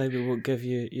 And this time it won't give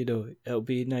you, it'll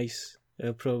be nice, I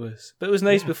promise. But it was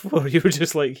nice before. You were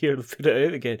just like, here, put it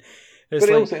out again. But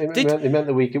it meant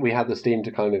that we had the steam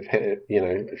to kind of hit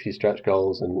it, a few stretch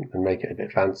goals and make it a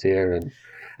bit fancier. And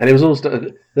it was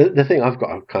also, the thing, I've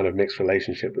got a kind of mixed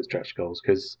relationship with stretch goals,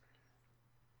 because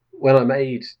when I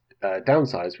made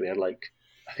Downsize, we had I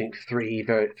think three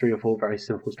or four very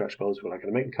simple stretch goals. We're going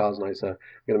to make the cars nicer,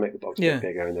 we're going to make the box a bit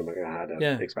bigger, and then we're going to add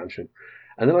an expansion.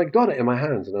 And then I got it in my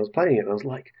hands, and I was playing it, and I was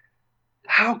like,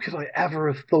 how could I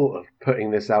ever have thought of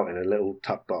putting this out in a little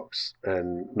tuck box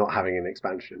and not having an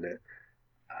expansion in it?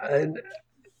 And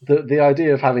the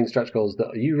idea of having stretch goals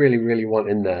that you really, really want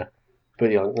in there,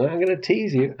 but you're like, I'm going to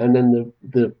tease you, and then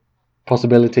the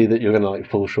possibility that you're going to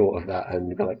fall short of that, and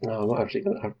you're like, no, I'm not actually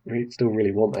going to. I still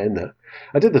really want that in there.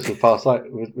 I did this with Farsight,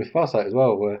 with Farsight as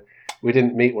well, where we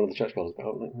didn't meet one of the stretch goals, but I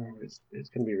was like, no, it's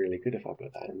going to be really good if I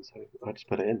put that in, so I just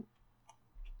put it in.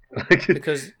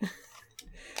 Because,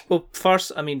 well,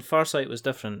 Farsight was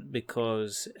different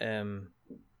because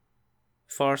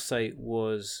Farsight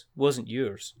wasn't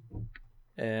yours.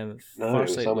 No, it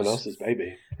was someone else's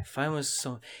baby. Fine was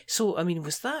so.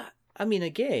 Was that?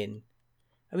 Again.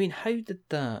 How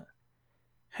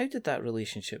did that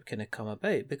relationship kind of come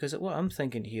about? Because what I'm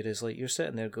thinking here is you're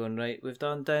sitting there going, right, we've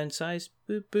done Downsize,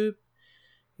 boop boop,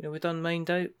 we've done Mind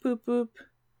Out, boop boop,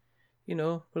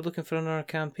 we're looking for another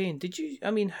campaign. Did you?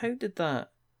 How did that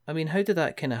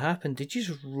kind of happen? Did you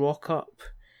just rock up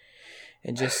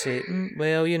and just say,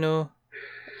 well, I'm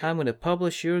going to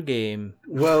publish your game?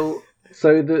 Well,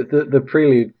 so the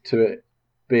prelude to it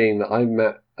being that I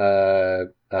met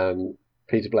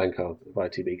Peter Blencowe of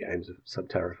ITB Games of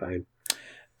Subterra fame.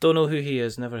 Don't know who he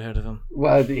is. Never heard of him.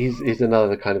 Well, he's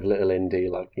another kind of little indie,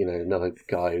 another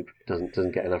guy who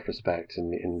doesn't get enough respect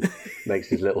and makes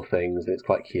his little things, and it's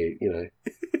quite cute,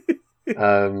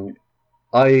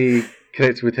 I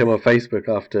connected with him on Facebook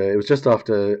just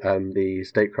after the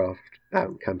Statecraft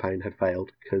campaign had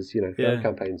failed, because failed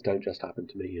campaigns don't just happen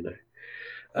to me,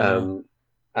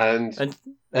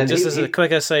 And just as a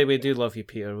quick aside, we do love you,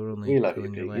 Peter. We love you,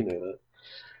 Peter. You know that.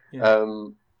 Yeah.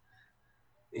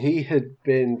 He had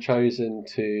been chosen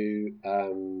to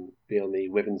be on the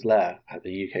Wyvern's Lair at the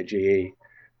UKGE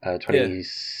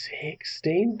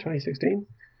 2016.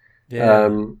 Yeah.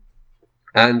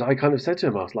 And I kind of said to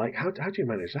him, I was like, how do you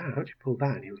manage that? How do you pull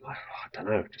that? And he was like, I don't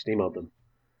know, just emailed them.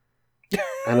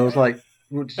 And I was like,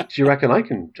 well, do you reckon I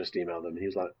can just email them? And he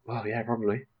was like, well, yeah,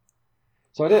 probably.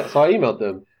 So I did. So I emailed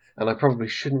them, and I probably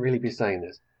shouldn't really be saying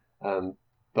this.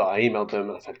 But I emailed them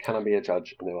and I said, can I be a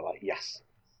judge? And they were like, yes.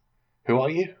 Who are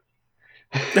you?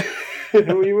 Who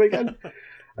are you again?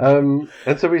 And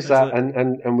so we sat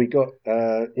and we got,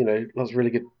 lots of really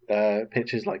good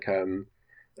pitches, like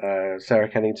Sarah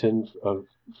Kennington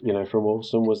from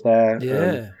Walsall was there.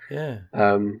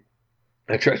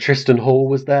 Tristan Hall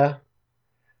was there.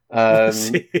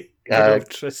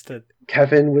 Tristan.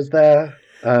 Kevin was there,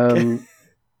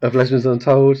 of Legends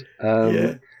Untold.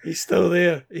 He's still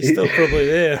there. He's still probably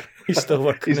there. He's still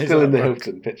working. He's still in the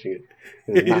Hilton pitching it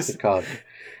in a massive card.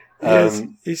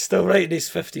 He's still writing his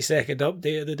 50-second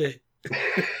update of the day.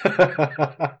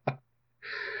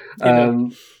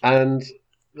 And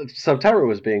Subterra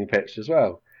was being pitched as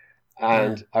well.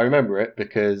 And I remember it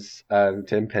because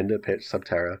Tim Pinder pitched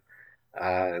Subterra,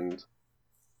 and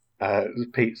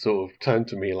Pete sort of turned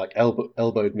to me,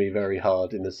 elbowed me very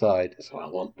hard in the side. So I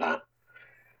want that.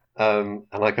 And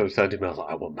I kind of turned to him and I was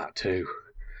like, I want that too.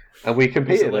 And we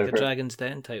competed over a Dragon's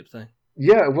Den type thing.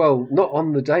 Yeah, well, not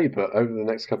on the day, but over the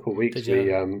next couple of weeks, did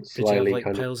you have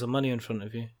piles of money in front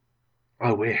of you?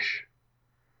 I wish.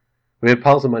 We had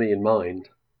piles of money in mind.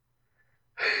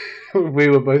 We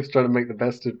were both trying to make the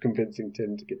best of convincing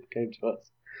Tim to get the game to us.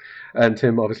 And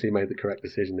Tim obviously made the correct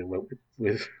decision and went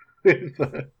with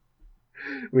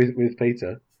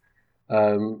Peter.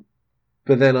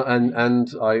 But then,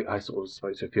 I sort of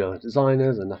spoke to a few other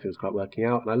designers, and nothing was quite working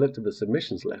out. And I looked at the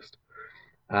submissions list,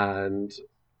 and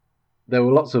there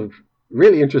were lots of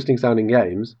really interesting sounding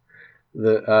games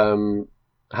that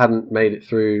hadn't made it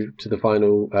through to the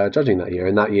final judging that year.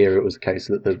 And that year, it was the case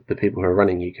that the people who are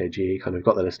running UKGE kind of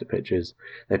got the list of pitches,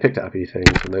 they picked out a few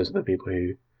things, and those are the people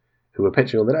who were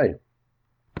pitching on the day.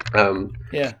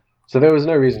 Yeah. So there was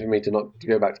no reason for me to not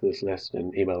go back to this list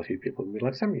and email a few people and be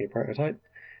like, send me a prototype.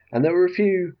 And there were a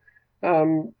few,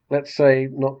 let's say,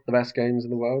 not the best games in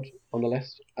the world on the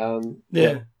list.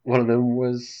 One of them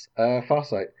was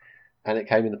Farsight. And it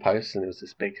came in the post, and it was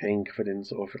this big thing covered in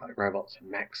sort of like robots and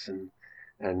mechs and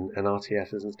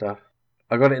RTSs and stuff.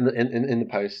 I got it in the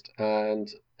post, and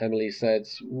Emily said,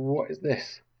 "What is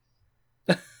this?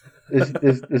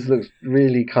 This looks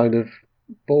really kind of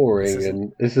boring,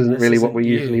 and this isn't really what we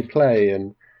usually play."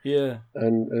 And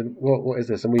and what is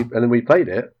this? And then we played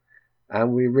it,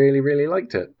 and we really really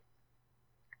liked it.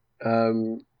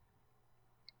 And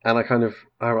I kind of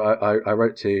I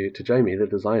wrote to Jamie, the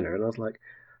designer, and I was like,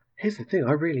 here's the thing,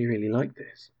 I really, really like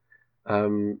this.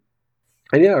 And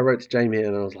yeah, I wrote to Jamie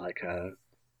and I was like,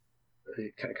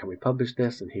 can we publish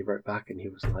this? And he wrote back and he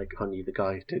was like, aren't you the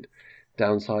guy who did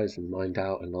Downsize and Mind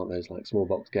Out and aren't those like small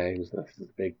box games? This is a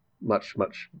big, much,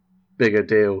 much bigger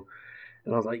deal.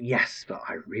 And I was like, yes, but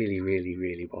I really, really,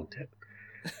 really want it.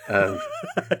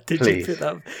 Please.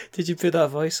 Did you put that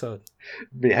voice on?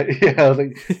 Yeah, I was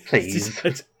like,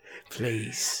 please.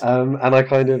 Please. And I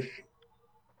kind of,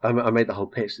 I made the whole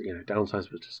pitch that,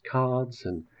 Downsize was just cards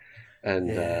and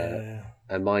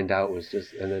Mind Out was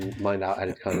just, and then Mind Out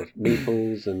added kind of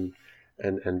meeples and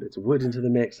it's wood into the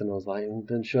mix, and I was like,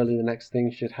 then surely the next thing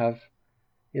should have,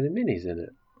 minis in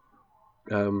it.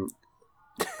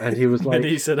 And he was like,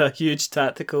 minis in a huge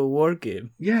tactical war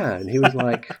game. Yeah, and he was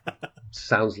like,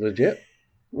 sounds legit.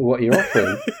 What are you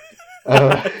offering?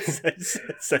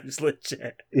 Sounds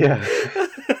legit. Yeah.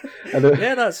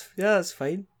 That's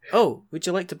fine. Oh, would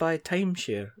you like to buy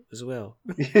timeshare as well?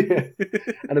 Yeah.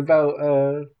 And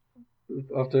about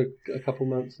after a couple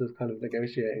months of kind of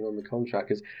negotiating on the contract,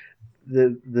 because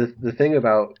the thing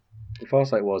about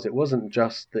Farsight was, it wasn't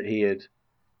just that he had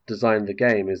designed the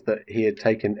game, is that he had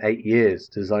taken 8 years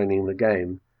designing the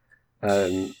game,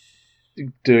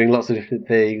 doing lots of different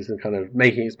things and kind of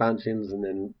making expansions and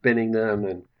then binning them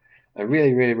and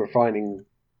really, really refining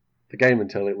the game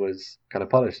until it was kind of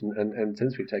polished. And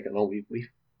since we've taken it on, we've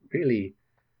really,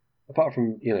 apart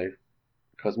from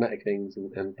cosmetic things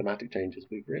and thematic changes,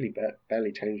 we've really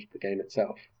barely changed the game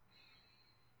itself.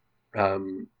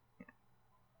 And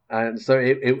so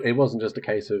it wasn't just a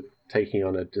case of taking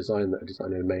on a design that a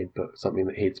designer had made, but something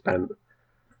that he'd spent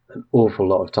an awful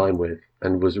lot of time with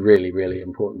and was really, really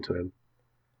important to him.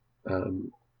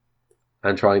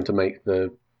 And trying to make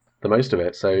the most of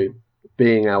it. So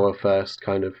being our first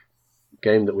kind of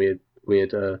game that we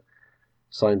had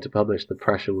signed to publish, the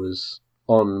pressure was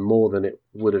on more than it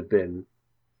would have been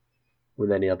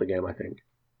with any other game, I think.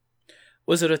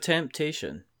 Was there a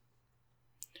temptation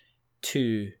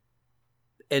to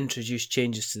introduce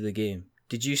changes to the game?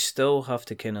 Did you still have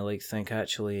to kind of like think,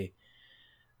 actually,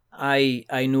 I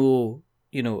know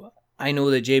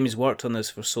that Jamie's worked on this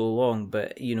for so long,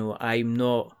 but I'm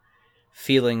not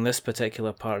feeling this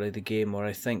particular part of the game, or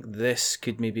I think this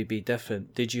could maybe be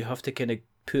different? Did you have to kind of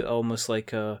put almost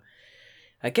like a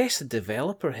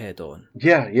developer head on?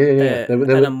 Yeah.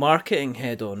 And a marketing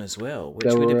head on as well,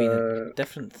 which would have been a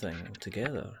different thing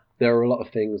altogether. There were a lot of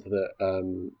things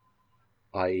that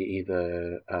I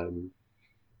either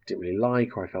didn't really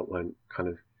like, or I felt weren't kind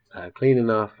of clean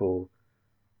enough, or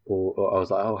I was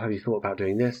like, oh, have you thought about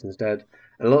doing this instead?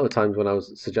 And a lot of the times when I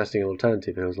was suggesting an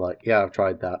alternative, it was like, yeah, I've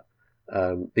tried that.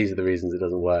 These are the reasons it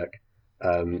doesn't work,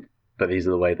 but these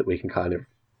are the way that we can kind of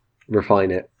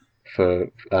refine it for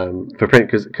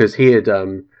print. Because he had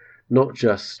not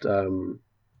just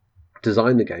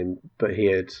designed the game, but he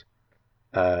had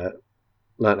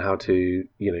learned how to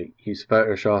use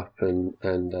Photoshop and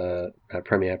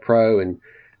Premiere Pro, and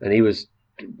he was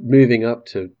moving up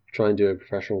to try and do a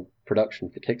professional production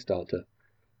for Kickstarter.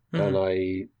 And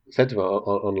I said to him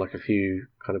on like a few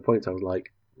kind of points, I was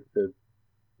like,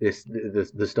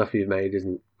 the stuff you've made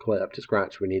isn't quite up to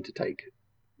scratch. We need to take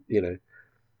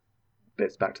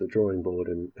bits back to the drawing board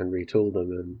and retool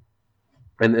them,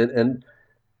 and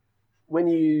when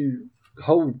you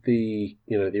hold the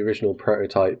the original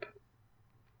prototype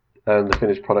and the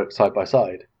finished product side by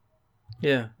side,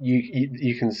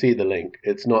 you can see the link.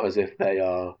 It's not as if they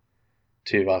are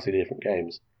two vastly different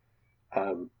games,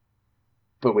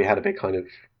 but we had a big kind of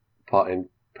part in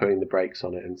putting the brakes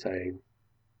on it and saying,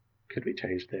 could we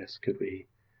change this? Could we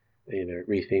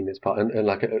retheme this part, and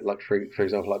like for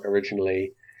example, like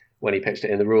originally when he pitched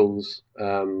it in the rules,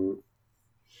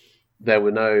 there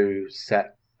were no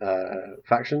set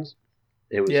factions.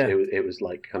 It was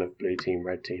like kind of blue team,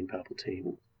 red team, purple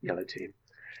team, yellow team,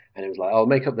 and it was like, oh,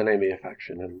 make up the name of your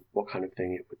faction and what kind of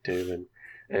thing it would do, and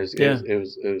it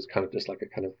was kind of just like a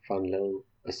kind of fun little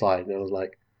aside, and I was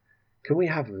like, can we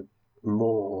have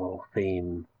more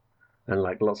theme and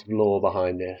like lots of lore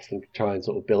behind this and try and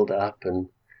sort of build it up and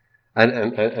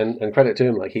credit to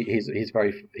him, like he's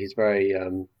very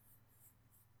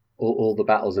all the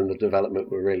battles in the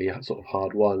development were really sort of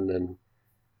hard won, and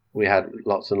we had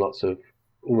lots and lots of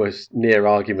almost near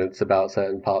arguments about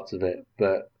certain parts of it,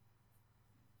 but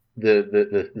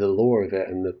the lore of it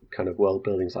and the kind of world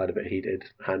building side of it he did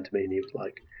hand to me, and he was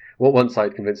like, well, once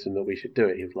I'd convinced him that we should do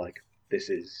it, he was like, this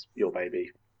is your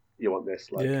baby, you want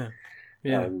this, like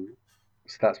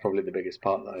so that's probably the biggest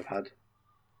part that I've had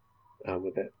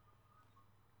with it.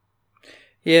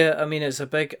 Yeah, I mean,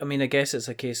 I guess it's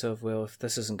a case of, well, if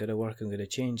this isn't going to work, I'm going to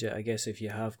change it. I guess if you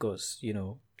have got,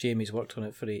 Jamie's worked on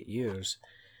it for 8 years,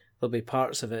 there'll be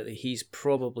parts of it that he's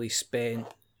probably spent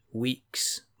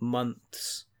weeks,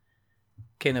 months,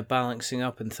 kind of balancing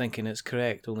up and thinking it's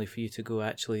correct, only for you to go,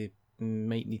 actually,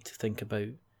 might need to think about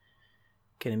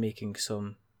kind of making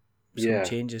some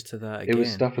changes to that again. It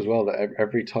was stuff as well that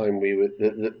every time we would,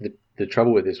 the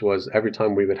trouble with this was every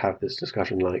time we would have this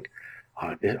discussion, like,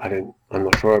 I'm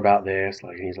not sure about this.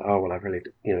 Like, and he's like, oh well, I've really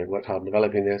worked hard on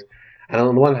developing this. And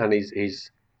on the one hand, he's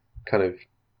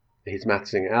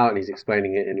mathsing it out and he's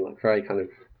explaining it in like very kind of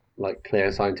like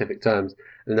clear scientific terms.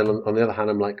 And then on the other hand,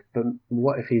 I'm like, but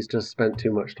what if he's just spent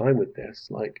too much time with this?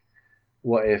 Like,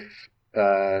 what if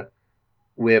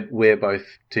we're both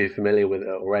too familiar with it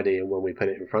already, and when we put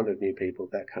it in front of new people,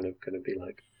 they're kind of going to be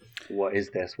like, what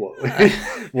is this? What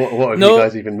have you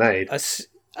guys even made?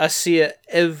 I see it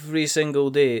every single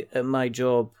day at my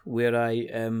job, where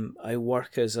I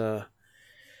work as I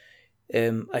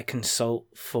consult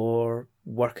for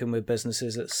working with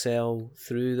businesses that sell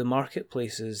through the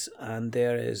marketplaces, and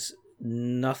there is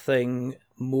nothing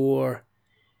more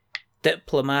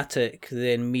diplomatic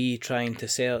than me trying to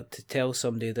tell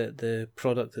somebody that the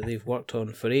product that they've worked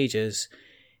on for ages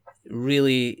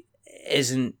really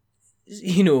isn't,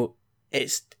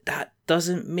 that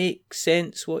doesn't make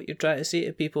sense what you're trying to say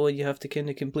to people, and you have to kind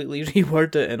of completely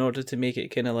reword it in order to make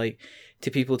it kind of like to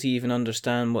people to even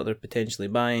understand what they're potentially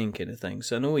buying, kind of thing.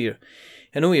 So I know where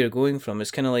you're going from.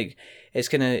 It's kind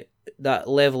of that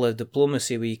level of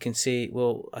diplomacy where you can say,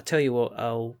 well, I tell you what,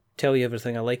 I'll tell you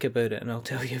everything I like about it, and I'll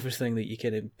tell you everything that you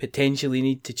kind of potentially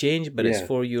need to change, but it's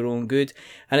for your own good.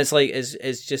 And it's like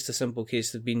it's just a simple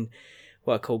case of being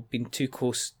what I call being too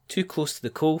close to the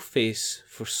coalface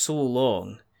for so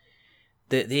long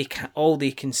that all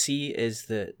they can see is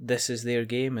that this is their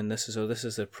game, and this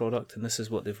is their product, and this is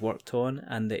what they've worked on,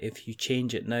 and that if you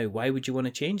change it now, why would you want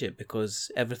to change it? Because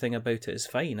everything about it is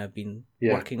fine. I've been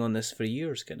working on this for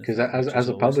years, kind of. Because as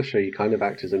a publisher, you kind of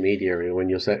act as a mediator when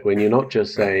you're not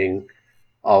just saying,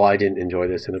 "Oh, I didn't enjoy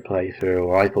this in a playthrough,"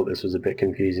 or "I thought this was a bit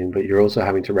confusing," but you're also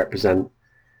having to represent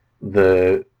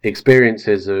the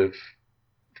experiences of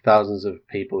thousands of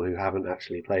people who haven't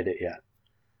actually played it yet.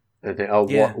 And think,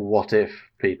 what if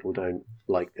people don't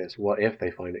like this? What if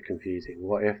they find it confusing?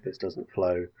 What if this doesn't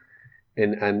flow?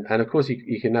 And of course,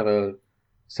 you can never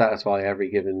satisfy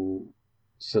every given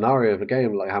scenario of a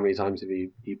game. Like, how many times have you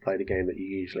played a game that you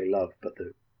usually love, but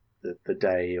the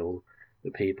day or the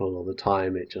people or the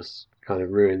time, it just kind of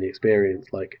ruined the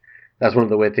experience? Like, that's one of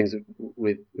the weird things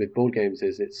with board games,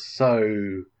 is it's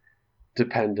so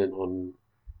dependent on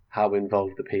how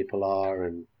involved the people are,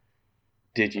 and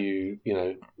did you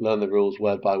learn the rules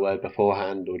word by word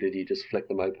beforehand, or did you just flick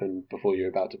them open before you're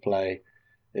about to play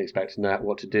and expect to know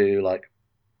what to do? Like,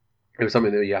 it was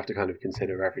something that you have to kind of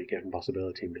consider every given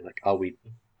possibility and be like, are we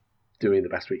doing the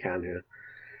best we can here?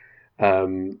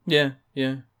 And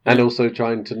also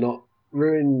trying to not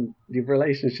ruin your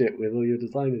relationship with all your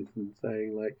designers and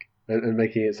saying like, and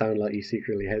making it sound like you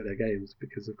secretly hate their games,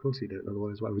 because of course you don't,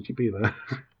 otherwise why would you be there?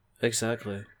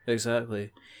 Exactly.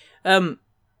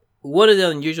 One of the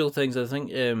unusual things, I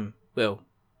think, and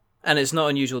it's not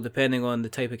unusual depending on the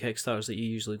type of Kickstarters that you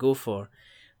usually go for,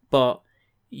 but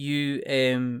you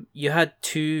had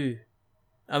two.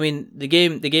 I mean, the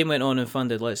game went on and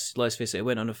funded. Let's face it, it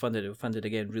went on and funded. It funded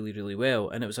again really, really well,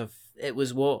 and it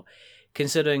was what,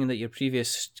 considering that your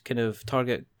previous kind of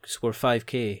targets were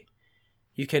 5K,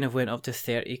 you kind of went up to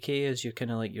 30K as your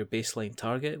kind of like your baseline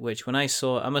target. Which I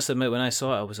must admit, when I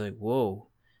saw it, I was like, whoa.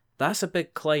 That's a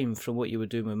big climb from what you were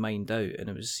doing with Mind Out, and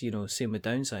it was, same with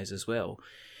Downsize as well.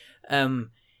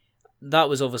 that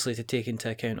was obviously to take into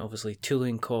account, obviously,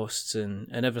 tooling costs and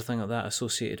everything like that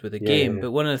associated with the game. Yeah.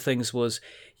 But one of the things was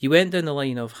you went down the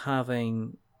line of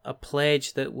having a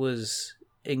pledge that was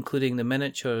including the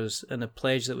miniatures and a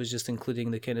pledge that was just including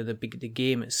the kind of the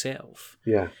game itself.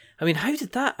 Yeah. I mean, how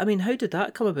did that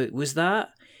come about? Was that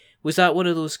one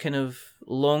of those kind of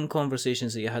long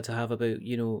conversations that you had to have about,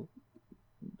 you know,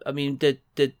 I mean, did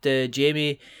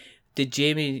Jamie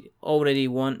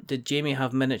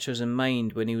have miniatures in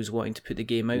mind when he was wanting to put the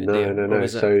game out there? No.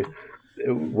 So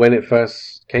when it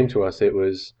first came to us, it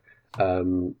was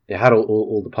it had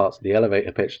all the parts of the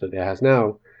elevator pitch that it has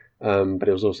now, but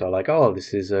it was also like, oh,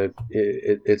 this is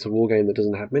it's a war game that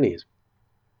doesn't have minis.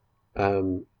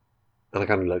 And I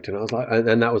kind of looked and I was like,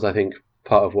 and that was, I think,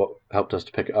 part of what helped us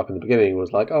to pick it up in the beginning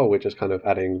was like, oh, we're just kind of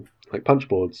adding like punch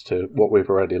boards to what we've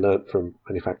already learnt from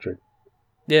manufacturing.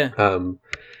 Yeah.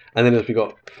 And then as we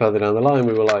got further down the line,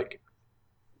 we were like,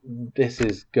 this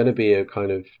is going to be a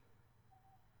kind of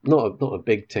not a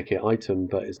big ticket item,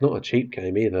 but it's not a cheap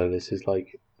game either. This is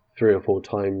like 3 or 4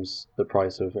 times the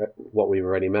price of what we've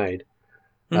already made.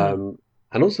 Mm-hmm.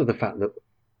 And also the fact that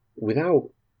without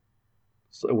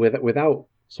sort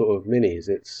of minis,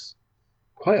 it's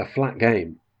quite a flat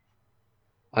game.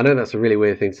 I know that's a really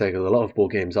weird thing to say because a lot of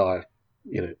board games are,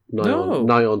 you know,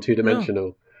 nigh on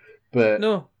 2-dimensional, but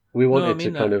we wanted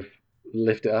to kind of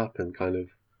lift it up and kind of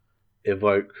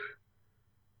evoke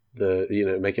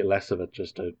make it less of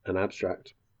just an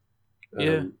abstract.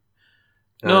 Yeah.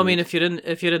 No, I mean, if you're in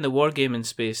the wargaming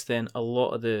space, then there's a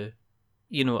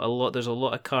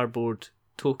lot of cardboard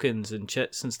tokens and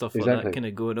chits and stuff like that kind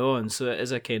of going on. So it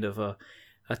is a kind of a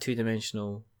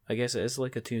 2-dimensional. I guess it is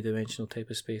like a 2-dimensional type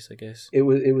of space. I guess it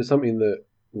was something that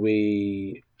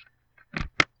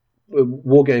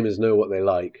wargamers know what they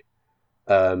like,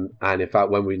 and in fact,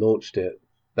 when we launched it,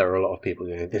 there were a lot of people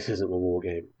going, "This isn't a war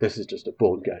game. This is just a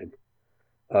board game."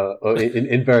 Or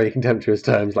in very contemptuous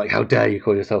terms, like, "How dare you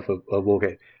call yourself a war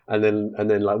game?" And then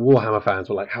like Warhammer fans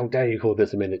were like, "How dare you call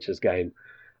this a miniatures game?"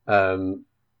 And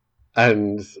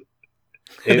then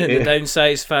the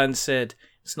Downsize fans said,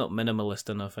 "It's not minimalist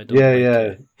enough. I don't like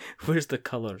it. Where's the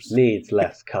colours? Needs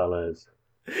less colours."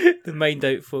 The Mind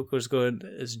Out folk was going,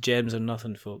 "It's gems or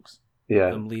nothing, folks. Yeah,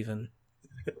 I'm leaving."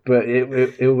 But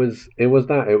it was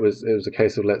a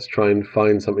case of let's try and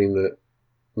find something that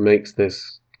makes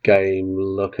this game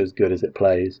look as good as it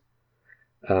plays,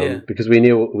 because we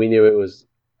knew it was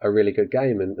a really good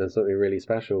game and something really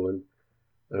special, and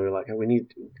we were like, we need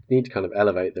to kind of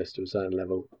elevate this to a certain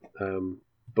level,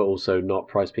 but also not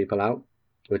price people out,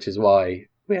 which is why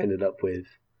we ended up with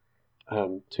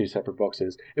 2 separate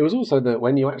boxes. It was also that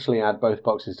when you actually add both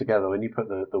boxes together, when you put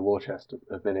the war chest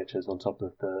of miniatures on top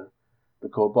of the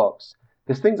core box,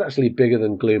 this thing's actually bigger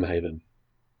than Gloomhaven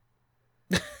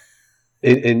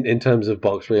in terms of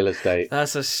box real estate.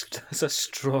 That's a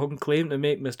strong claim to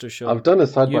make, Mr. Shaw. I've done a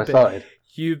side by side.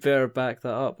 You better back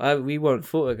that up. We want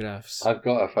photographs. I've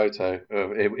got a photo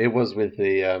of it. It was with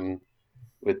the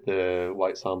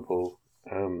white sample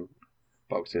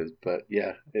boxes, but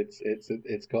yeah, it's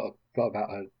got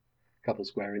about a couple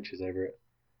square inches over it.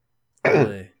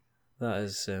 Really,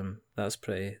 that's kind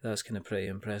of pretty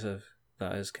impressive.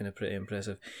 That is kind of pretty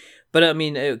impressive. But I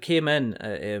mean, it came in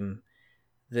at,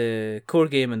 the core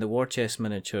game and the war chest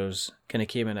miniatures kind of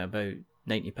came in at about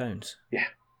 £90. Yeah.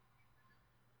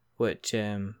 Which,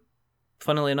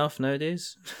 funnily enough,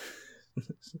 nowadays,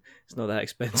 it's not that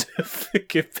expensive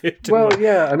compared to. Well,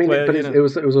 yeah, I mean, but it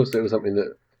was something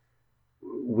that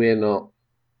we're not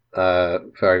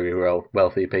very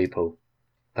wealthy people.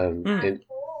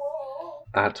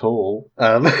 At all,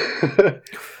 and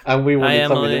we wanted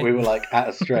something that we were like, at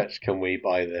a stretch, can we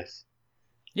buy this?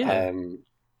 Yeah.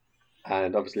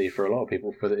 And obviously, for a lot of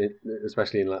people,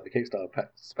 especially in like the Kickstarter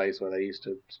space, where they're used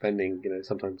to spending,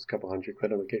 sometimes a couple £100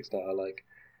 on a Kickstarter,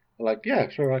 like yeah,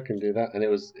 sure, I can do that, and it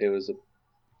was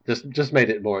just made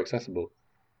it more accessible.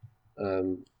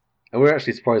 And we're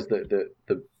actually surprised that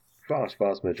the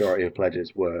vast majority of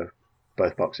pledges were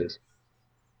both boxes.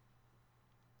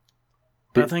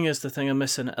 But I think it's the thing I'm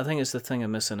missing. out.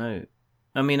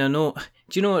 I mean, I know.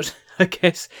 Do you know what? I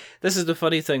guess this is the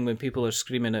funny thing when people are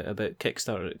screaming out about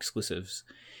Kickstarter exclusives,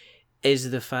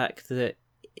 is the fact that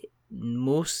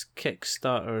most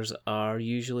Kickstarters are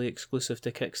usually exclusive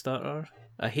to Kickstarter.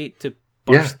 I hate to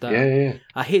burst that. Yeah.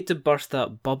 I hate to burst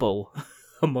that bubble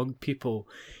among people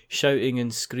shouting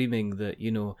and screaming that,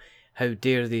 how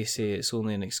dare they say it's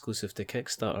only an exclusive to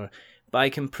Kickstarter. But I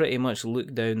can pretty much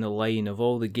look down the line of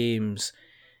all the games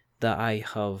that I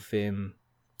have,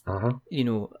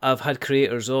 I've had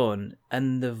creators on,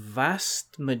 and the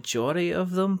vast majority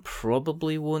of them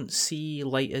probably won't see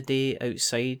light of day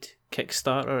outside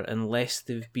Kickstarter unless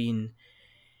they've been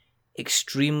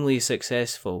extremely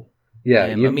successful. Yeah,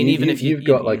 you've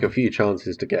got like a few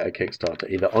chances to get a Kickstarter,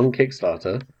 either on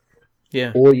Kickstarter,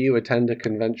 or you attend a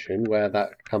convention where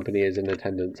that company is in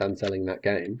attendance and selling that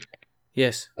game.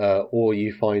 Yes. Or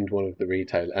you find one of the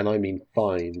retailers, and I mean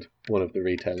find one of the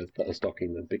retailers that are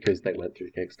stocking them because they went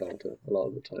through Kickstarter a lot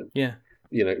of the time. Yeah.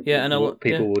 You know,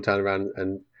 people will turn around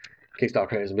and Kickstarter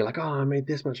creators and be like, "Oh, I made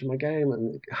this much of my game,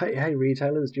 and hey,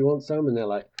 retailers, do you want some?" And they're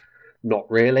like,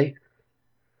 "Not really.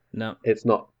 No, it's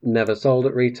never sold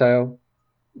at retail.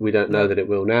 We don't know that it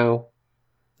will now."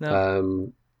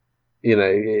 No. You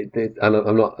know, and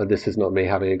I'm not. This is not me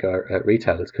having a go at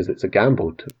retailers because it's a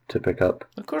gamble to pick up.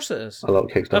 Of course, it is a lot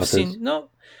of Kickstarters.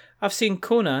 I've seen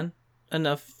Conan, and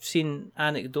I've seen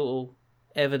anecdotal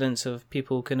evidence of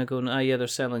people kind of going, they're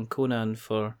selling Conan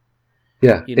for.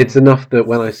 Yeah, it's enough that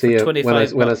when I see a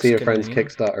friend's of,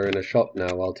 Kickstarter in a shop now,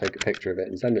 I'll take a picture of it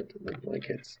and send it to them. Like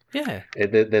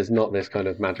there's not this kind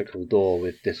of magical door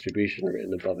with distribution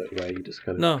written above it where you just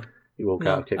kind of you walk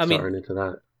out of Kickstarter and into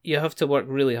that. You have to work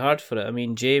really hard for it. I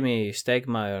mean, Jamie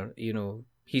Stegmaier,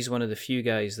 he's one of the few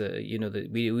guys that that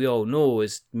we all know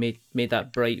has made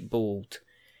that bright, bold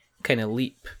kind of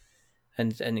leap.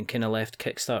 And kind of left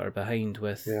Kickstarter behind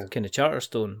with kind of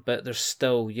Charterstone. But there's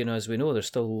still, as we know, there's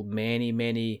still many,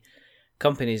 many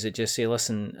companies that just say,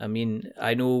 listen, I mean,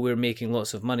 I know we're making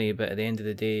lots of money, but at the end of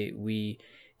the day,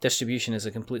 distribution is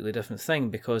a completely different thing,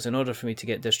 because in order for me to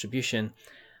get distribution,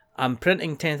 I'm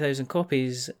printing 10,000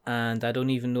 copies and I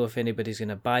don't even know if anybody's going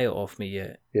to buy it off me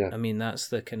yet. Yeah. I mean, that's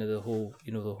the kind of the whole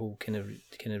kind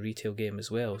of retail game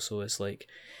as well. So it's like,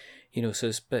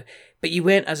 but you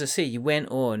went, as I say,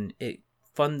 on, it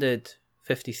funded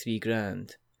 53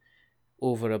 grand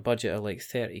over a budget of like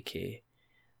 30k.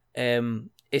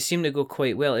 It seemed to go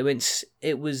quite well.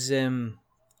 It was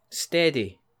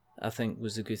steady, I think,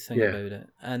 was the good thing about it.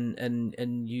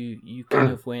 And you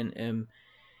kind of went,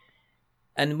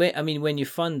 and when you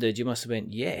funded, you must have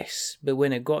went yes, but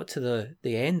when it got to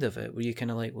the end of it, were you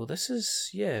kind of like, well, this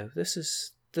is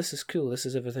cool, this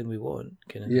is everything we want,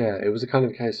 kind of. Yeah, it was a kind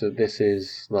of case of this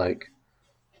is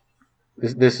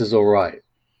all right,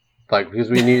 like because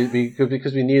we knew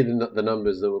the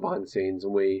numbers that were behind the scenes,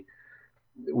 and with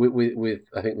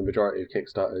I think the majority of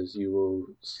Kickstarters, you will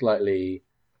slightly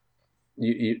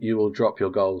you will drop your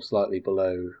goal slightly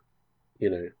below,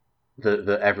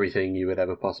 the everything you would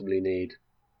ever possibly need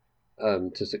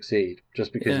to succeed,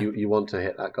 just because you want to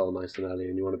hit that goal nice and early,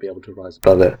 and you want to be able to rise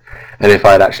above it. And if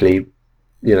I'd actually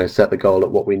set the goal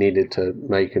at what we needed to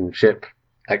make and ship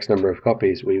X number of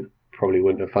copies, we probably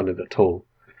wouldn't have funded at all.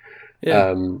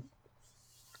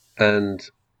 And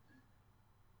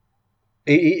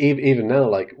even now,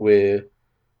 like we're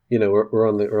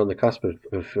on the cusp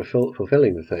of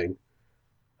fulfilling the thing,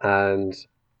 and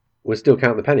we're still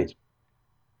counting the pennies.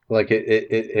 Like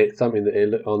it's something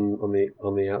that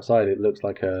on the outside it looks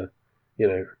like a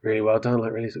really well done,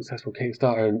 like really successful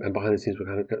Kickstarter, and behind the scenes we're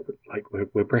kind of like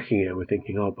we're breaking it, and we're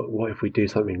thinking, oh, but what if we do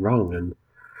something wrong,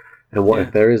 and what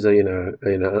if there is a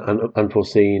an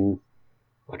unforeseen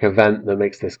like event that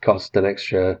makes this cost an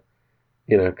extra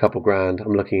couple grand.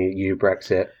 I'm looking at you,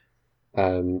 Brexit,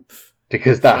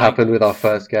 because that happened with our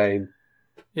first game.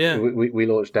 Yeah, we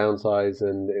launched Downsize,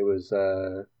 and it was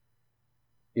a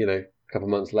couple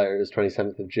of months later, it was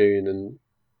 27th of June,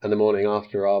 and the morning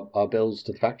after, our bills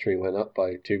to the factory went up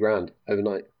by $2,000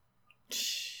 overnight.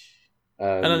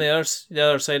 And on the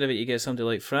other side of it, you get somebody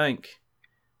like Frank,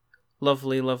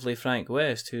 lovely Frank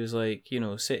West, who's like,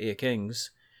 City of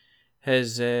Kings,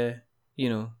 his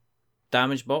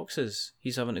damaged boxes.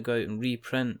 He's having to go out and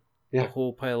reprint a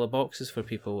whole pile of boxes for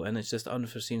people, and it's just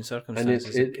unforeseen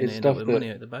circumstances that can end up with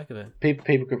money out the back of it.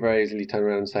 People could very easily turn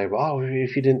around and say, well,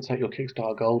 if you didn't set your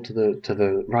Kickstarter goal to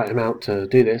the right amount to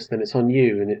do this, then it's on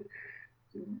you. And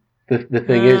the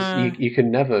thing is, you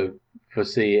can never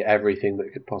foresee everything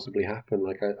that could possibly happen.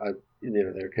 Like there are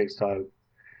Kickstarter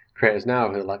creators now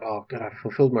who are like, oh, God, I've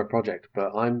fulfilled my project,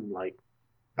 but I'm like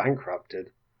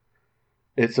bankrupted.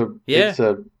 It's a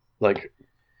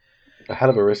hell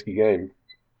of a risky game.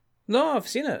 No, I've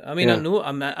seen it. I mean, I know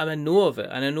of it,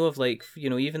 and I know of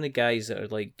even the guys that are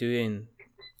like doing,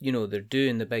 they're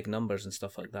doing the big numbers and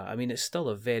stuff like that. I mean, it's still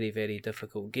a very, very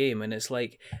difficult game, and it's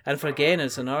like, and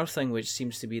it's another thing which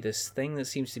seems to be this thing that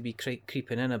seems to be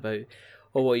creeping in about,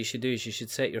 what you should do is you should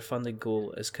set your funding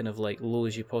goal as kind of like low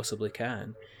as you possibly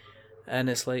can, and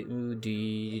it's like,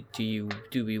 do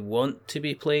we want to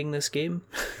be playing this game?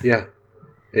 Yeah,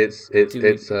 it's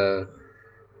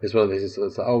one of these.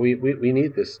 It's like, we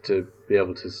need this to be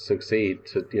able to succeed,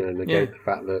 to negate the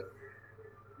fact that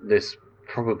this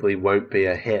probably won't be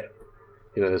a hit.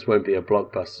 this won't be a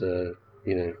blockbuster,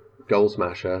 goal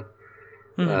smasher.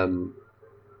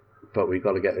 But we've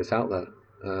got to get this out there.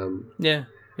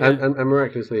 And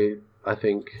miraculously, I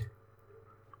think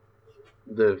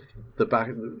the back,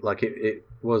 like it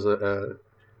was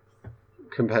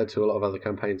compared to a lot of other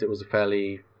campaigns, it was a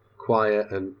fairly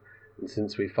quiet, and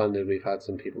since we funded, we've had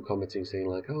some people commenting saying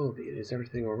like, "Oh, is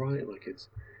everything all right? Like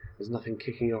there's nothing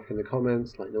kicking off in the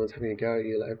comments. Like no one's having a go at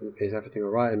you. Like, is everything all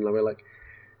right?" And we're like,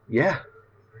 "Yeah."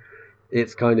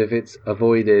 It's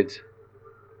avoided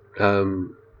a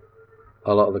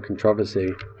lot of the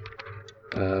controversy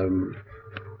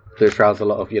that shrouds a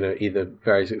lot of either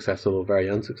very successful or very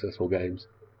unsuccessful games,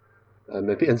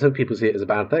 and some people see it as a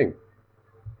bad thing.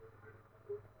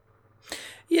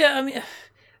 Yeah, I mean,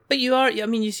 but you are. I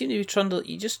mean, you seem to be trying to.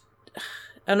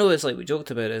 I know it's like we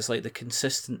joked about it. It's like the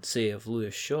consistency of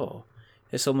Lewis Shaw.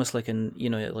 It's almost like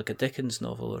like a Dickens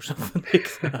novel or something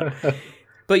like that.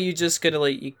 But you just kind of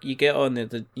like you get on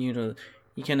you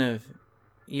kind of.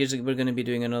 We're going to be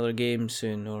doing another game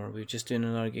soon, or we're just doing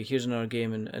here's another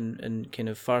game, and kind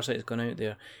of Farsight has gone out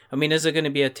there. I mean, is there going to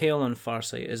be a tail on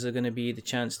Farsight? Is there going to be the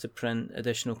chance to print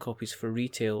additional copies for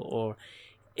retail, or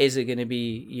is it going to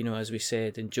be, as we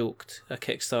said and joked, a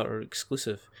Kickstarter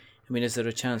exclusive? I mean, is there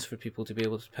a chance for people to be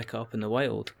able to pick it up in the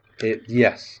wild?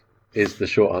 Yes, is the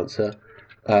short answer.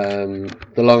 The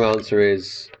long answer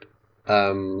is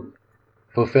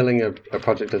fulfilling a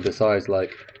project of this size,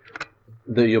 like,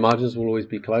 your margins will always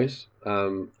be close.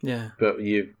 But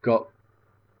you've got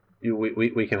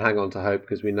we can hang on to hope,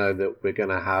 because we know that we're going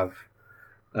to have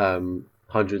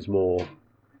hundreds more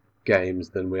games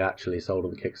than we actually sold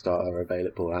on the Kickstarter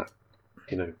available at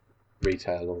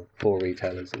retail, or for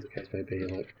retailers, as the case may be.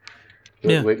 Like,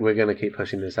 we're going to keep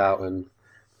pushing this out, and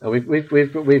we've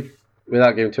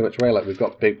without giving too much away, like, we've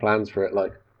got big plans for it.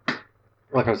 Like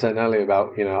I was saying earlier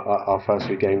about our first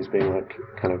few games being like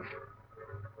kind of,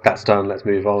 that's done, let's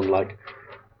move on. Like,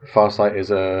 Farsight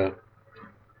is a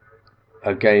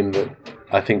game that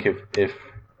I think if it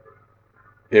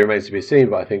remains to be seen,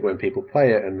 but I think when people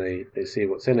play it and they see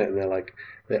what's in it, and they're like,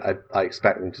 I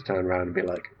expect them to turn around and be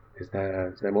like, is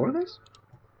there more of this?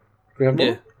 Do we have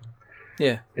more?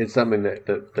 Yeah. It's something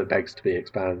that begs to be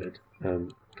expanded.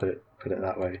 Put it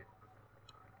that way.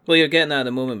 Well, you're getting that at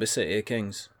the moment with City of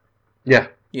Kings. Yeah.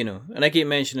 And I keep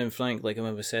mentioning Frank like I'm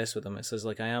obsessed with him. It says,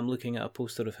 like, I am looking at a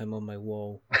poster of him on my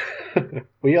wall.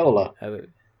 We all are. But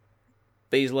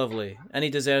he's lovely. And he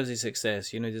deserves his success.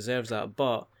 He deserves that.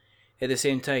 But at the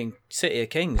same time, City of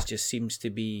Kings just seems to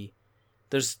be...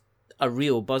 There's a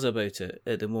real buzz about it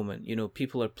at the moment.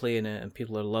 People are playing it and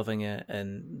people are loving it.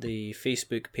 And the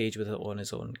Facebook page with it on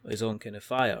is on kind of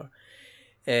fire.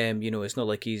 It's not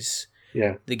like he's...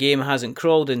 Yeah. The game hasn't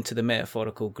crawled into the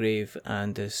metaphorical grave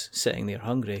and is sitting there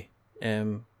hungry,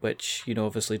 which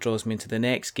obviously draws me into the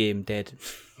next game, Dead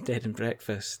and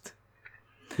Breakfast.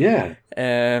 Yeah.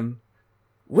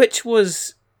 Which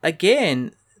was,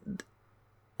 again,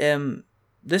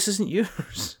 this isn't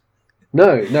yours.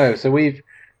 No. So we've,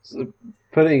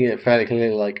 putting it fairly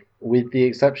clearly, like, with the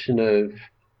exception of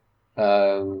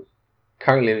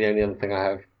currently the only other thing I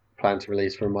have planned to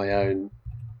release from my own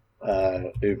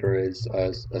Uber is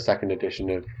a second edition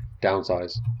of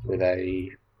Downsize with a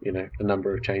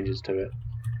number of changes to it.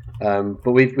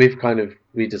 But we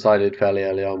decided fairly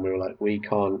early on, we were like, we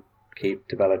can't keep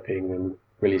developing and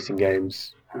releasing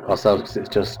games ourselves, because it's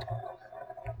just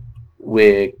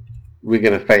we're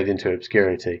going to fade into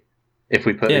obscurity if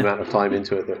we put the amount of time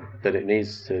into it that it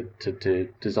needs to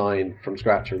design from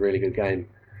scratch a really good game.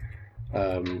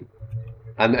 And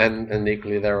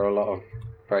equally, there are a lot of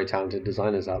very talented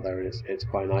designers out there, and it's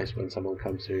quite nice when someone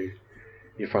comes through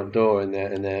your front door and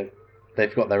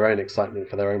they've got their own excitement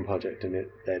for their own project, and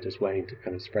they're just waiting to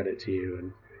kind of spread it to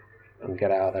you and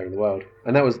get it out there in the world.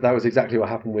 And that was exactly what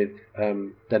happened with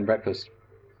Dead and Breakfast.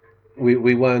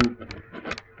 We weren't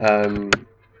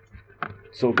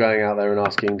sort of going out there and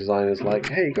asking designers like,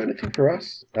 hey, you got anything for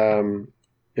us?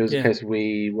 It was a case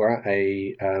we were at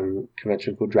a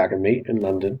convention called Dragon Meet in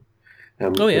London,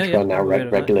 which we're now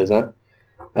regulars at.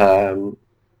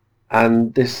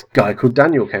 And this guy called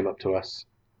Daniel came up to us,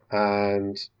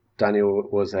 and Daniel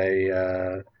was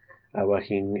working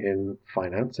in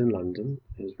finance in London.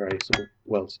 He was a very sort of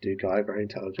well-to-do guy, very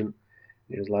intelligent.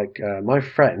 He was like, my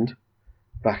friend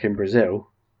back in Brazil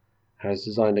has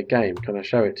designed a game. Can I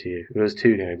show it to you? It was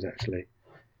 2 games, actually.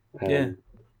 And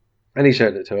he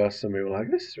showed it to us, and we were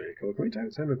like, this is really cool. Can we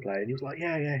take some and play? And he was like,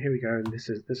 yeah, here we go. And this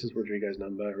is Rodrigo's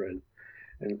number, and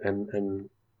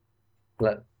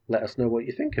let us know what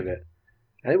you think of it.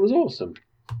 And it was awesome.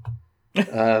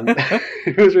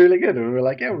 It was really good. And we were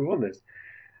like, yeah, we won this.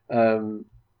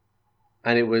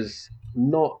 and it was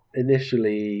not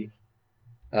initially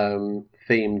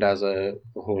themed as a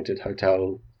haunted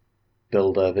hotel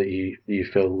builder that you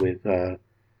fill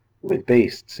with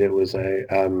beasts. It was a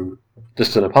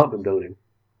just an apartment building,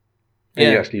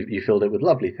 and you filled it with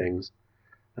lovely things,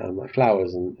 like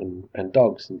flowers and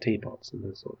dogs and teapots and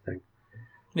that sort of thing.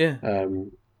 Yeah.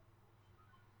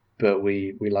 But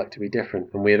we like to be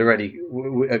different, and we had already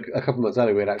a couple of months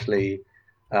earlier we had actually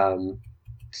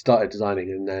started designing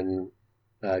and then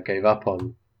gave up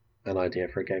on an idea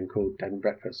for a game called Dead and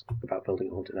Breakfast about building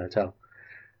a haunted hotel.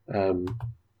 And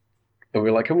we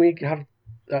were like, can we have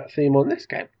that theme on this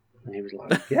game? And he was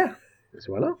like, yeah, as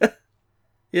well.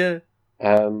 Yeah.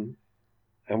 And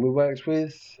we worked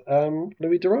with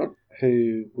Louis Durant,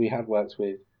 who we had worked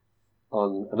with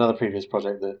on another previous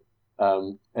project that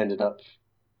ended up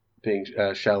being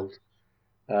shelved.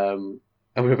 And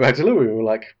we went back to Louis and we were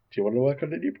like, do you want to work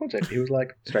on a new project? He was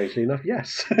like, strangely enough,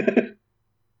 yes.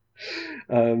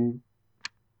 And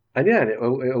yeah, it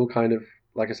all kind of,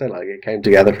 like I said, like it came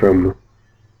together from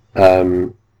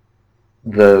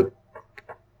the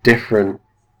different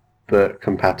but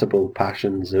compatible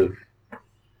passions of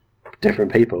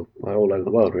different people, like, all over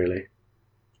the world, really.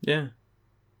 Yeah.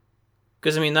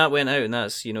 Because I mean, that went out, and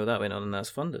that's that went on, and that's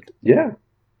funded. Yeah.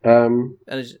 And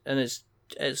it's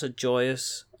a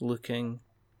joyous looking,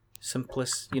 simple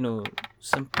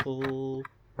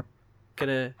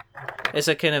kind of. It's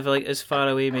a kind of like as far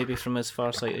away maybe from as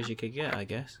far sight as you could get, I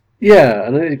guess. Yeah,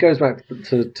 and it goes back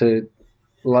to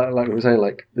like we were saying,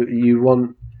 like you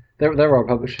want. There are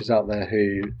publishers out there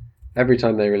who every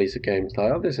time they release a game, it's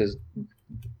like, oh, this is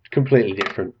completely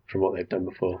different from what they've done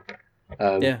before.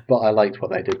 But I liked what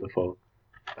they did before,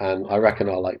 and I reckon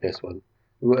I'll like this one.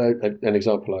 An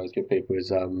example I always give people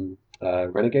is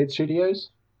Renegade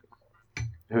Studios,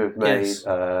 who have made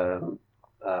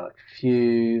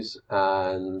Fuse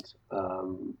and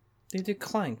they did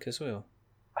Clank as well.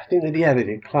 I think they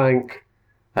did Clank,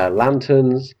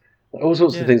 Lanterns, all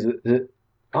sorts of things that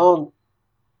aren't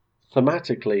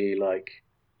thematically like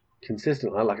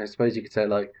consistent. Like I suppose you could say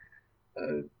like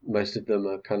most of them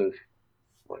are kind of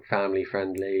like family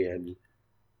friendly and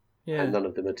none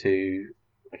of them are too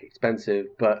like expensive.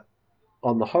 But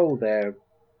on the whole, they're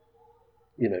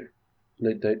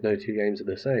no two games are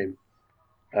the same.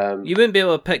 You wouldn't be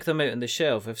able to pick them out on the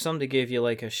shelf if somebody gave you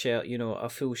like a shelf, a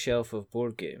full shelf of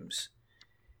board games,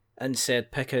 and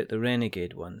said pick out the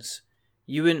Renegade ones.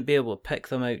 You wouldn't be able to pick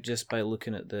them out just by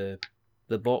looking at the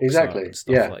box art and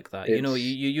stuff like that. You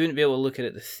wouldn't be able to look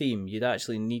at the theme. You'd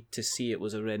actually need to see it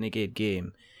was a Renegade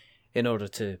game in order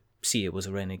to see it was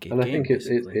a Renegade game. And I think it's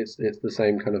the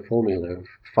same kind of formula of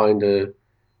find a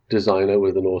designer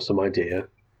with an awesome idea,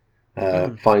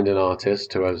 find an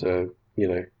artist who has a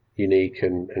unique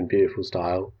and beautiful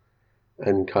style,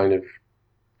 and kind of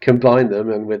combine them,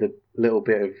 and with a little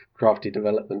bit of crafty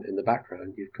development in the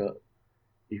background, you've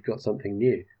got something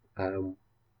new,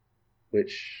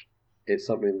 which is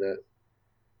something that,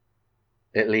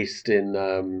 at least in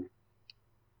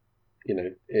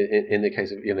in the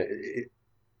case of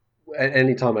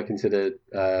any time I consider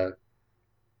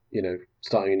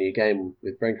starting a new game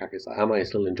with Braincrackers, like, am I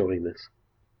still enjoying this?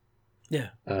 Yeah.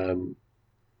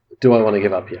 Do I want to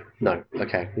give up? Yeah. No.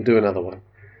 Okay, we'll do another one.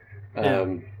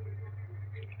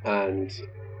 And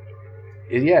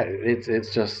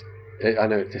it's just. I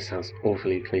know this sounds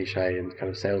awfully cliche and kind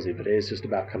of salesy, but it is just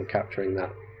about kind of capturing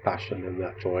that passion and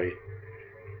that joy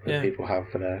that people have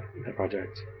for their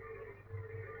projects.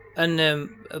 And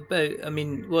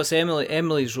what's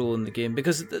Emily's role in the game?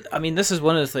 Because this is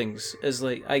one of the things is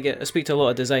like I speak to a lot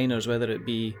of designers, whether it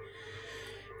be,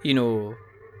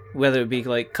 whether it be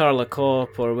like Carla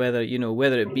Kopp or whether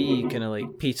it be kind of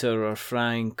like Peter or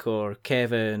Frank or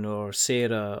Kevin or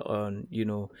Sarah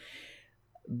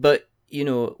but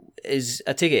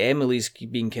I take it Emily's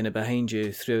been kind of behind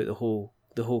you throughout the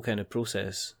whole kind of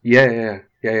process. Yeah.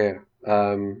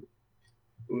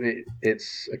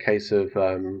 It's a case of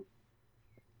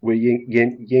we're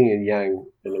yin and yang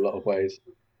in a lot of ways,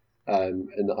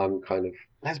 and I'm kind of,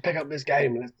 let's pick up this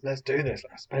game, let's do this.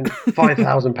 Let's spend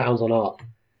 £5,000 on art.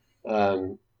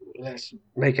 Let's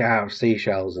make it out of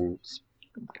seashells and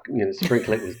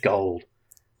sprinkle it with gold.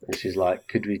 And she's like,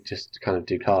 could we just kind of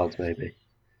do cards maybe?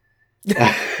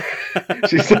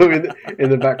 She's sort of in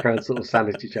the background, sort of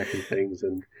sanity checking things,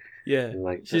 and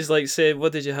like she's like saying,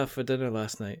 "What did you have for dinner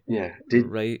last night?" Yeah,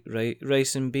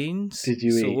 rice and beans. Did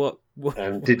you eat? What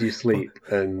did you sleep?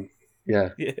 And yeah.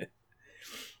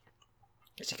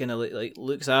 She kind of like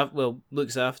looks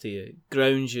after you,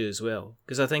 grounds you as well,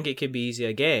 because I think it can be easy.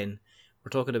 Again, we're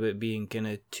talking about being kind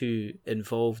of too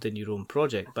involved in your own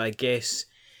project, but I guess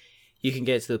you can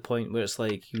get to the point where it's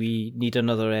like, we need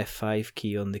another F5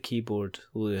 key on the keyboard,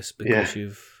 Lewis, because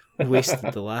you've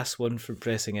wasted the last one from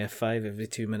pressing F5 every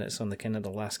 2 minutes on the kind of the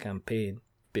last campaign,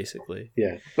 basically.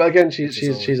 Yeah, but again,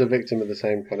 she's a victim of the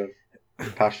same kind of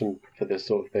passion for this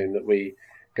sort of thing, that we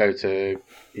go to,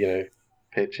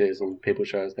 pitches and people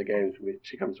show us their games, and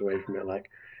she comes away from it like,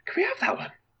 can we have that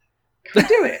one? Can we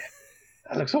do it?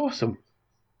 That looks awesome.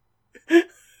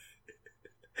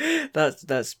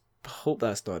 That's. Hope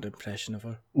that's not an impression of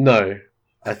her. No,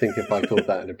 I think if I called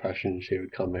that an impression, she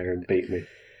would come here and beat me.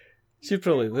 She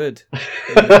probably would.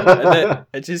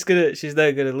 And she's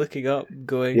now gonna looking up,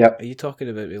 going, yep. Are you talking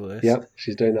about me, Lewis? Yep,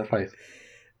 she's doing that face.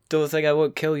 Don't think I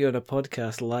won't kill you on a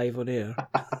podcast live on air.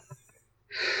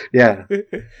 Yeah.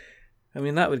 I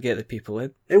mean, that would get the people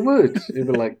in. It would. It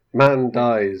would be like, man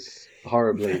dies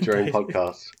horribly during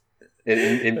podcasts.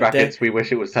 In brackets, we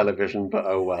wish it was television, but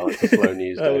oh well, it's a slow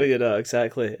news day. Oh, you know,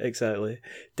 exactly.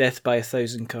 Death by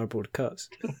 1,000 cardboard cuts.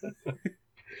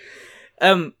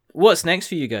 What's next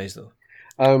for you guys, though?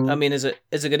 I mean, is it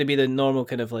going to be the normal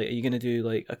kind of like, are you going to do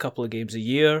like a couple of games a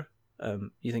year?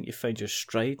 You think you've found your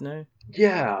stride now?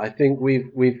 Yeah, I think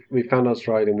we've found our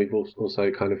stride, and we've also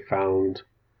kind of found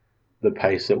the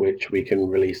pace at which we can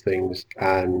release things,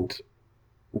 and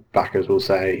backers will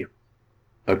say,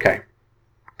 okay,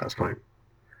 that's fine.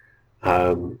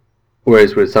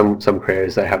 Whereas with some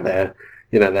creators, they have their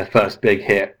first big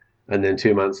hit, and then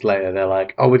 2 months later they're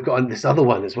like, oh, we've got this other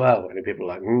one as well, and people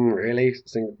are like, really?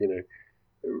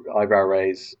 Eyebrow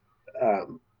raise.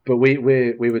 But we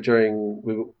were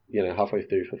halfway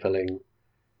through fulfilling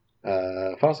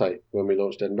Farsight when we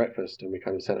launched Dead and Breakfast, and we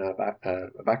kind of sent out a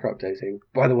backer update saying,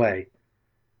 by the way,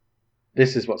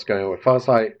 this is what's going on with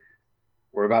Farsight.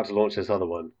 We're about to launch this other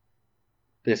one.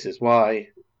 This is why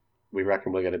we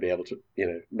reckon we're going to be able to,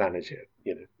 manage it.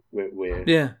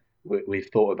 We've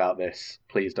thought about this.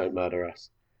 Please don't murder us.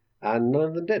 And none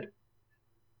of them did.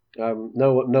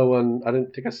 No one. I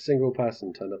don't think a single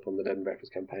person turned up on the Dead and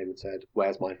Breakfast campaign and said,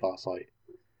 "Where's my Farsight?"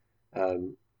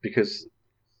 Because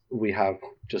we have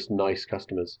just nice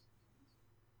customers.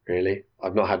 Really,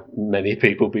 I've not had many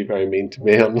people be very mean to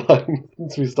me online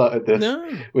since we started this,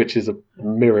 which is a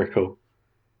miracle.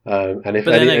 And if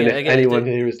anyone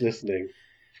here is listening,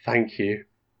 thank you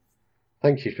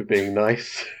for being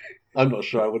nice. I'm not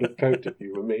sure I would have coped if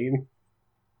you were mean.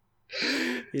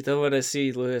 You don't want to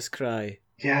see Lewis cry.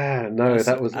 Yeah, no,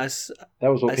 that was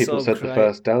what people said the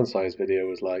first Downsize video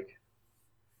was like.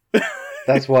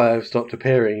 That's why I've stopped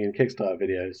appearing in Kickstarter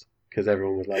videos, because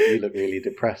everyone was like, you look really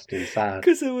depressed and sad.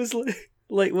 Because it was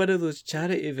like one of those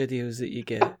charity videos that you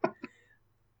get.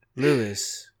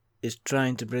 Lewis is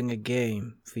trying to bring a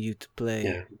game for you to play.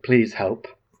 Yeah, please help.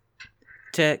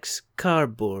 Text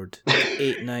cardboard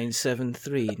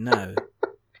 8973 now.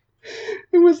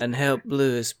 And help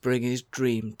Lewis bring his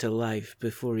dream to life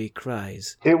before he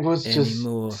cries. It was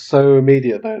anymore. Just so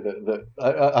immediate though that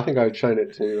I think I had shown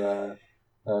it to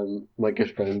my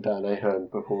good friend Dan Ahern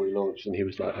before we launched, and he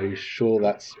was like, "Are you sure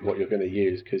that's what you're going to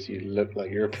use? Because you look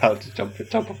like you're about to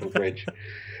jump off a bridge."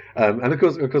 And of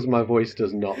course, my voice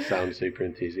does not sound super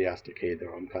enthusiastic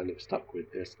either. I'm kind of stuck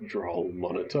with this droll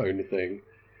monotone thing.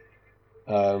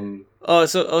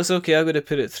 It's okay. I'm going to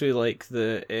put it through like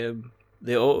the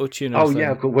auto tuner. Oh thing.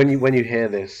 Yeah, but when you hear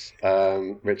this,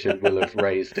 Richard will have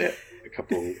raised it a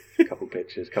couple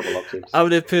pitches, couple octaves. I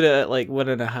would have put it at like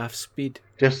 1.5 speed,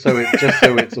 just so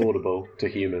it's audible to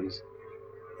humans.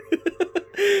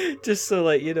 Just so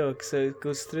so it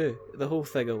goes through. The whole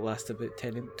thing will last about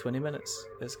 20 minutes.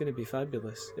 It's going to be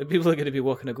fabulous. And people are going to be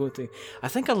walking and going. I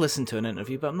think I listened to an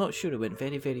interview, but I'm not sure. It went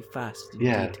very, very fast.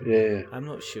 Indeed. Yeah. I'm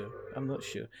not sure.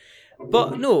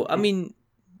 But no, I mean,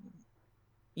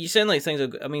 you sound like things are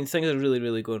really,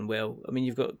 really going well. I mean,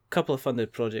 you've got a couple of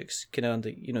funded projects you've got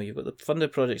the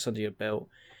funded projects under your belt.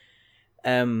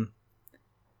 And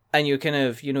you're kind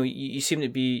of, you seem to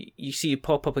be, you see it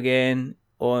pop up again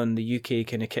on the UK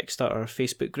kind of Kickstarter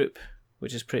Facebook group,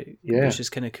 which is which is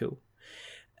kind of cool.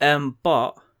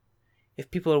 But if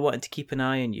people are wanting to keep an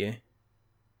eye on you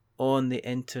on the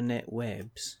internet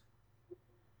webs,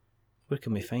 where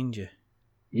can we find you?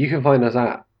 You can find us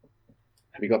at,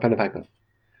 have you got pen and paper?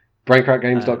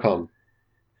 BrainCrackGames.com.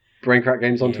 BrainCrack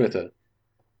Games on Twitter.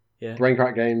 Yeah.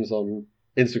 BrainCrack Games on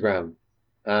Instagram.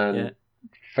 And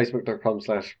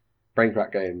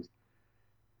Facebook.com/BrainCrackGames.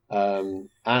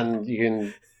 And you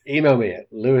can email me at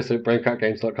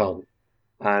lewis@braincrackgames.com.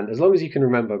 And as long as you can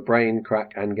remember Brain,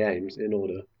 Crack, and Games in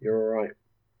order, you're all right.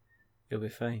 You'll be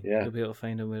fine. Yeah. You'll be able to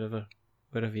find them wherever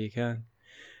you can.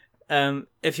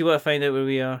 If you want to find out where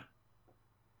we are,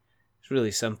 it's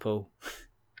really simple.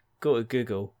 Go to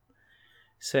Google,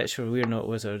 search for We're Not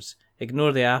Wizards.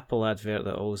 Ignore the Apple advert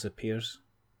that always appears.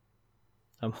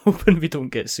 I'm hoping we don't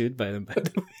get sued by them, by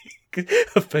the way.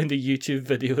 I found a YouTube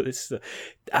video that's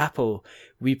Apple,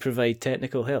 we provide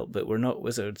technical help, but we're not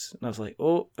wizards. And I was like,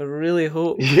 oh, I really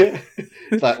hope. Yeah.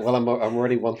 It's like, well, I'm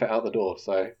already 1 foot out the door,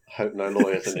 so I hope no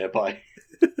lawyers are nearby.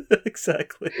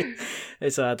 Exactly.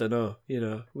 It's, I don't know,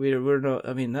 we're not,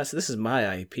 I mean, this is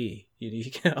my IP.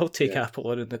 I'll take Apple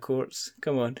on in the courts.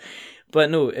 Come on. But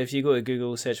no, if you go to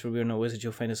Google, search for We're Not Wizards,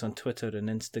 you'll find us on Twitter and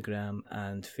Instagram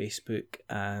and Facebook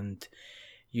and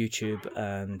YouTube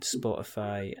and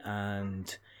Spotify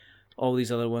and all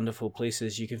these other wonderful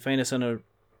places. You can find us on a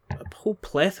whole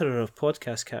plethora of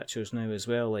podcast catchers now as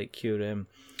well, like your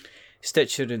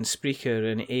Stitcher and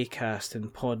Spreaker and Acast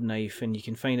and Podknife, and you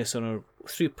can find us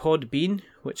through Podbean,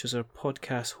 which is our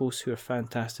podcast hosts who are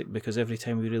fantastic because every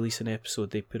time we release an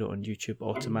episode they put it on YouTube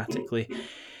automatically.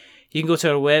 You can go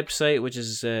to our website, which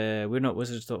is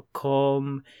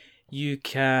we'renotwizards.com. You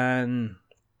can,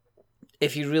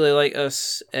 if you really like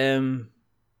us, then,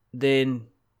 the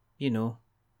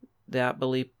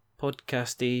Apple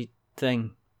podcasty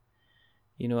thing,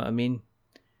 you know what I mean?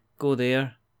 Go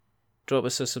there, drop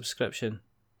us a subscription.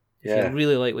 Yeah. If you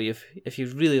really like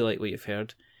what you've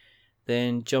heard,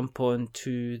 then jump on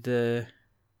to the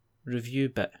review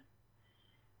bit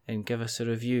and give us a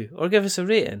review or give us a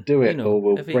rating. Do it, or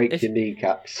we'll break your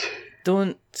kneecaps.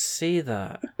 Don't say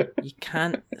that. You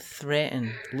can't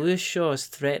threaten. Lewis Shaw is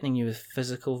threatening you with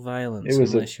physical violence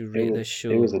unless you rate this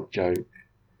show. It was a joke.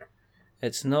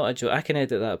 It's not a joke. I can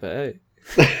edit that bit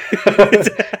out.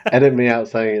 Edit me out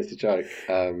saying it's a joke.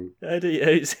 Edit it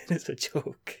out saying it's a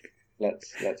joke.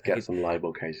 Let's get some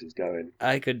libel cases going.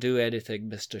 I could do editing,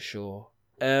 Mr. Shaw.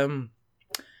 But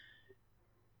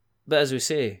as we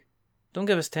say, don't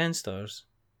give us 10 stars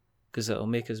because it'll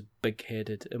make us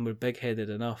big-headed, and we're big-headed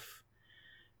enough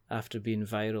after being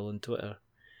viral on Twitter.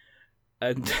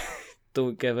 And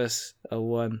don't give us a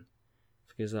 1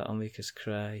 because that'll make us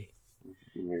cry.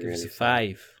 Give us a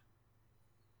 5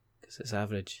 because it's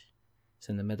average. It's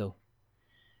in the middle.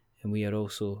 And we are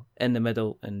also in the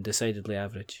middle and decidedly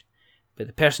average. But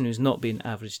the person who's not been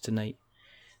average tonight,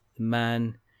 the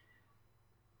man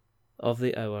of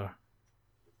the hour,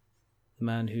 the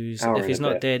man who's, if he's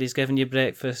not dead, he's giving you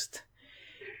breakfast.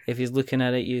 If he's looking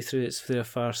at you through a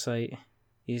far sight,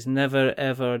 he's never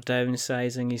ever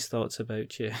downsizing his thoughts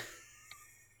about you.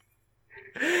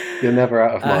 You're never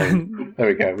out of mind. There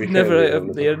we go.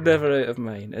 You're never out of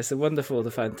mind. It's the wonderful,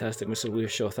 the fantastic Mr.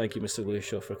 Lewis Shaw. Thank you, Mr. Lewis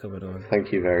Shaw, for coming on.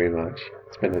 Thank you very much.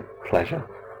 It's been a pleasure.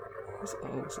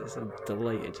 I'm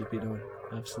delighted you've been on.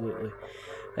 Absolutely.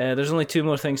 There's only 2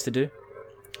 more things to do.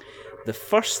 The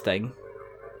first thing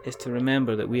is to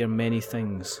remember that we are many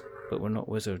things, but we're not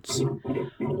wizards.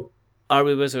 Are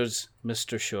we wizards,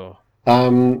 Mr. Shaw?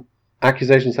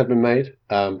 Accusations have been made,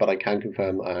 but I can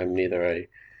confirm I'm neither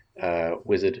a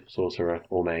wizard, sorcerer,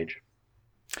 or mage.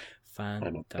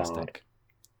 Fantastic.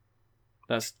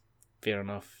 That's fair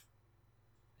enough.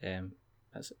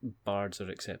 Bards are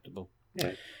acceptable.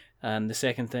 Yeah. And the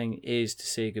second thing is to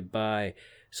say goodbye.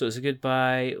 So it's a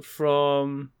goodbye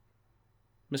from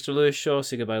Mr. Lewis Shaw.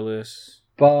 Say goodbye, Lewis.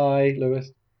 Bye, Lewis.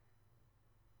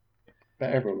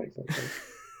 But everyone makes that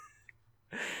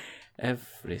joke.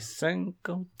 Every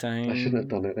single time. I shouldn't have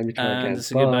done it. Let me try again. And it's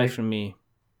a goodbye from me.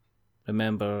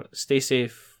 Remember, stay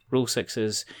safe, roll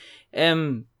 6s.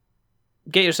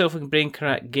 Get yourself in Brain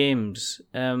Crack Games.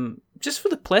 Just for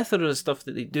the plethora of stuff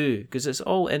that they do, because it's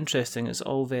all interesting, it's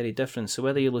all very different. So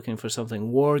whether you're looking for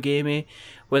something wargamey,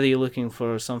 whether you're looking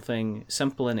for something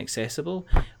simple and accessible,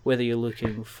 whether you're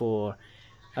looking for,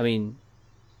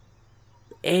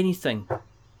 anything,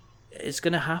 it's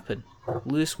going to happen.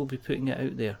 Lewis will be putting it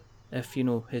out there if,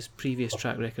 his previous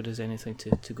track record is anything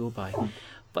to go by.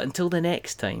 But until the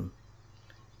next time,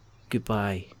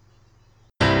 goodbye.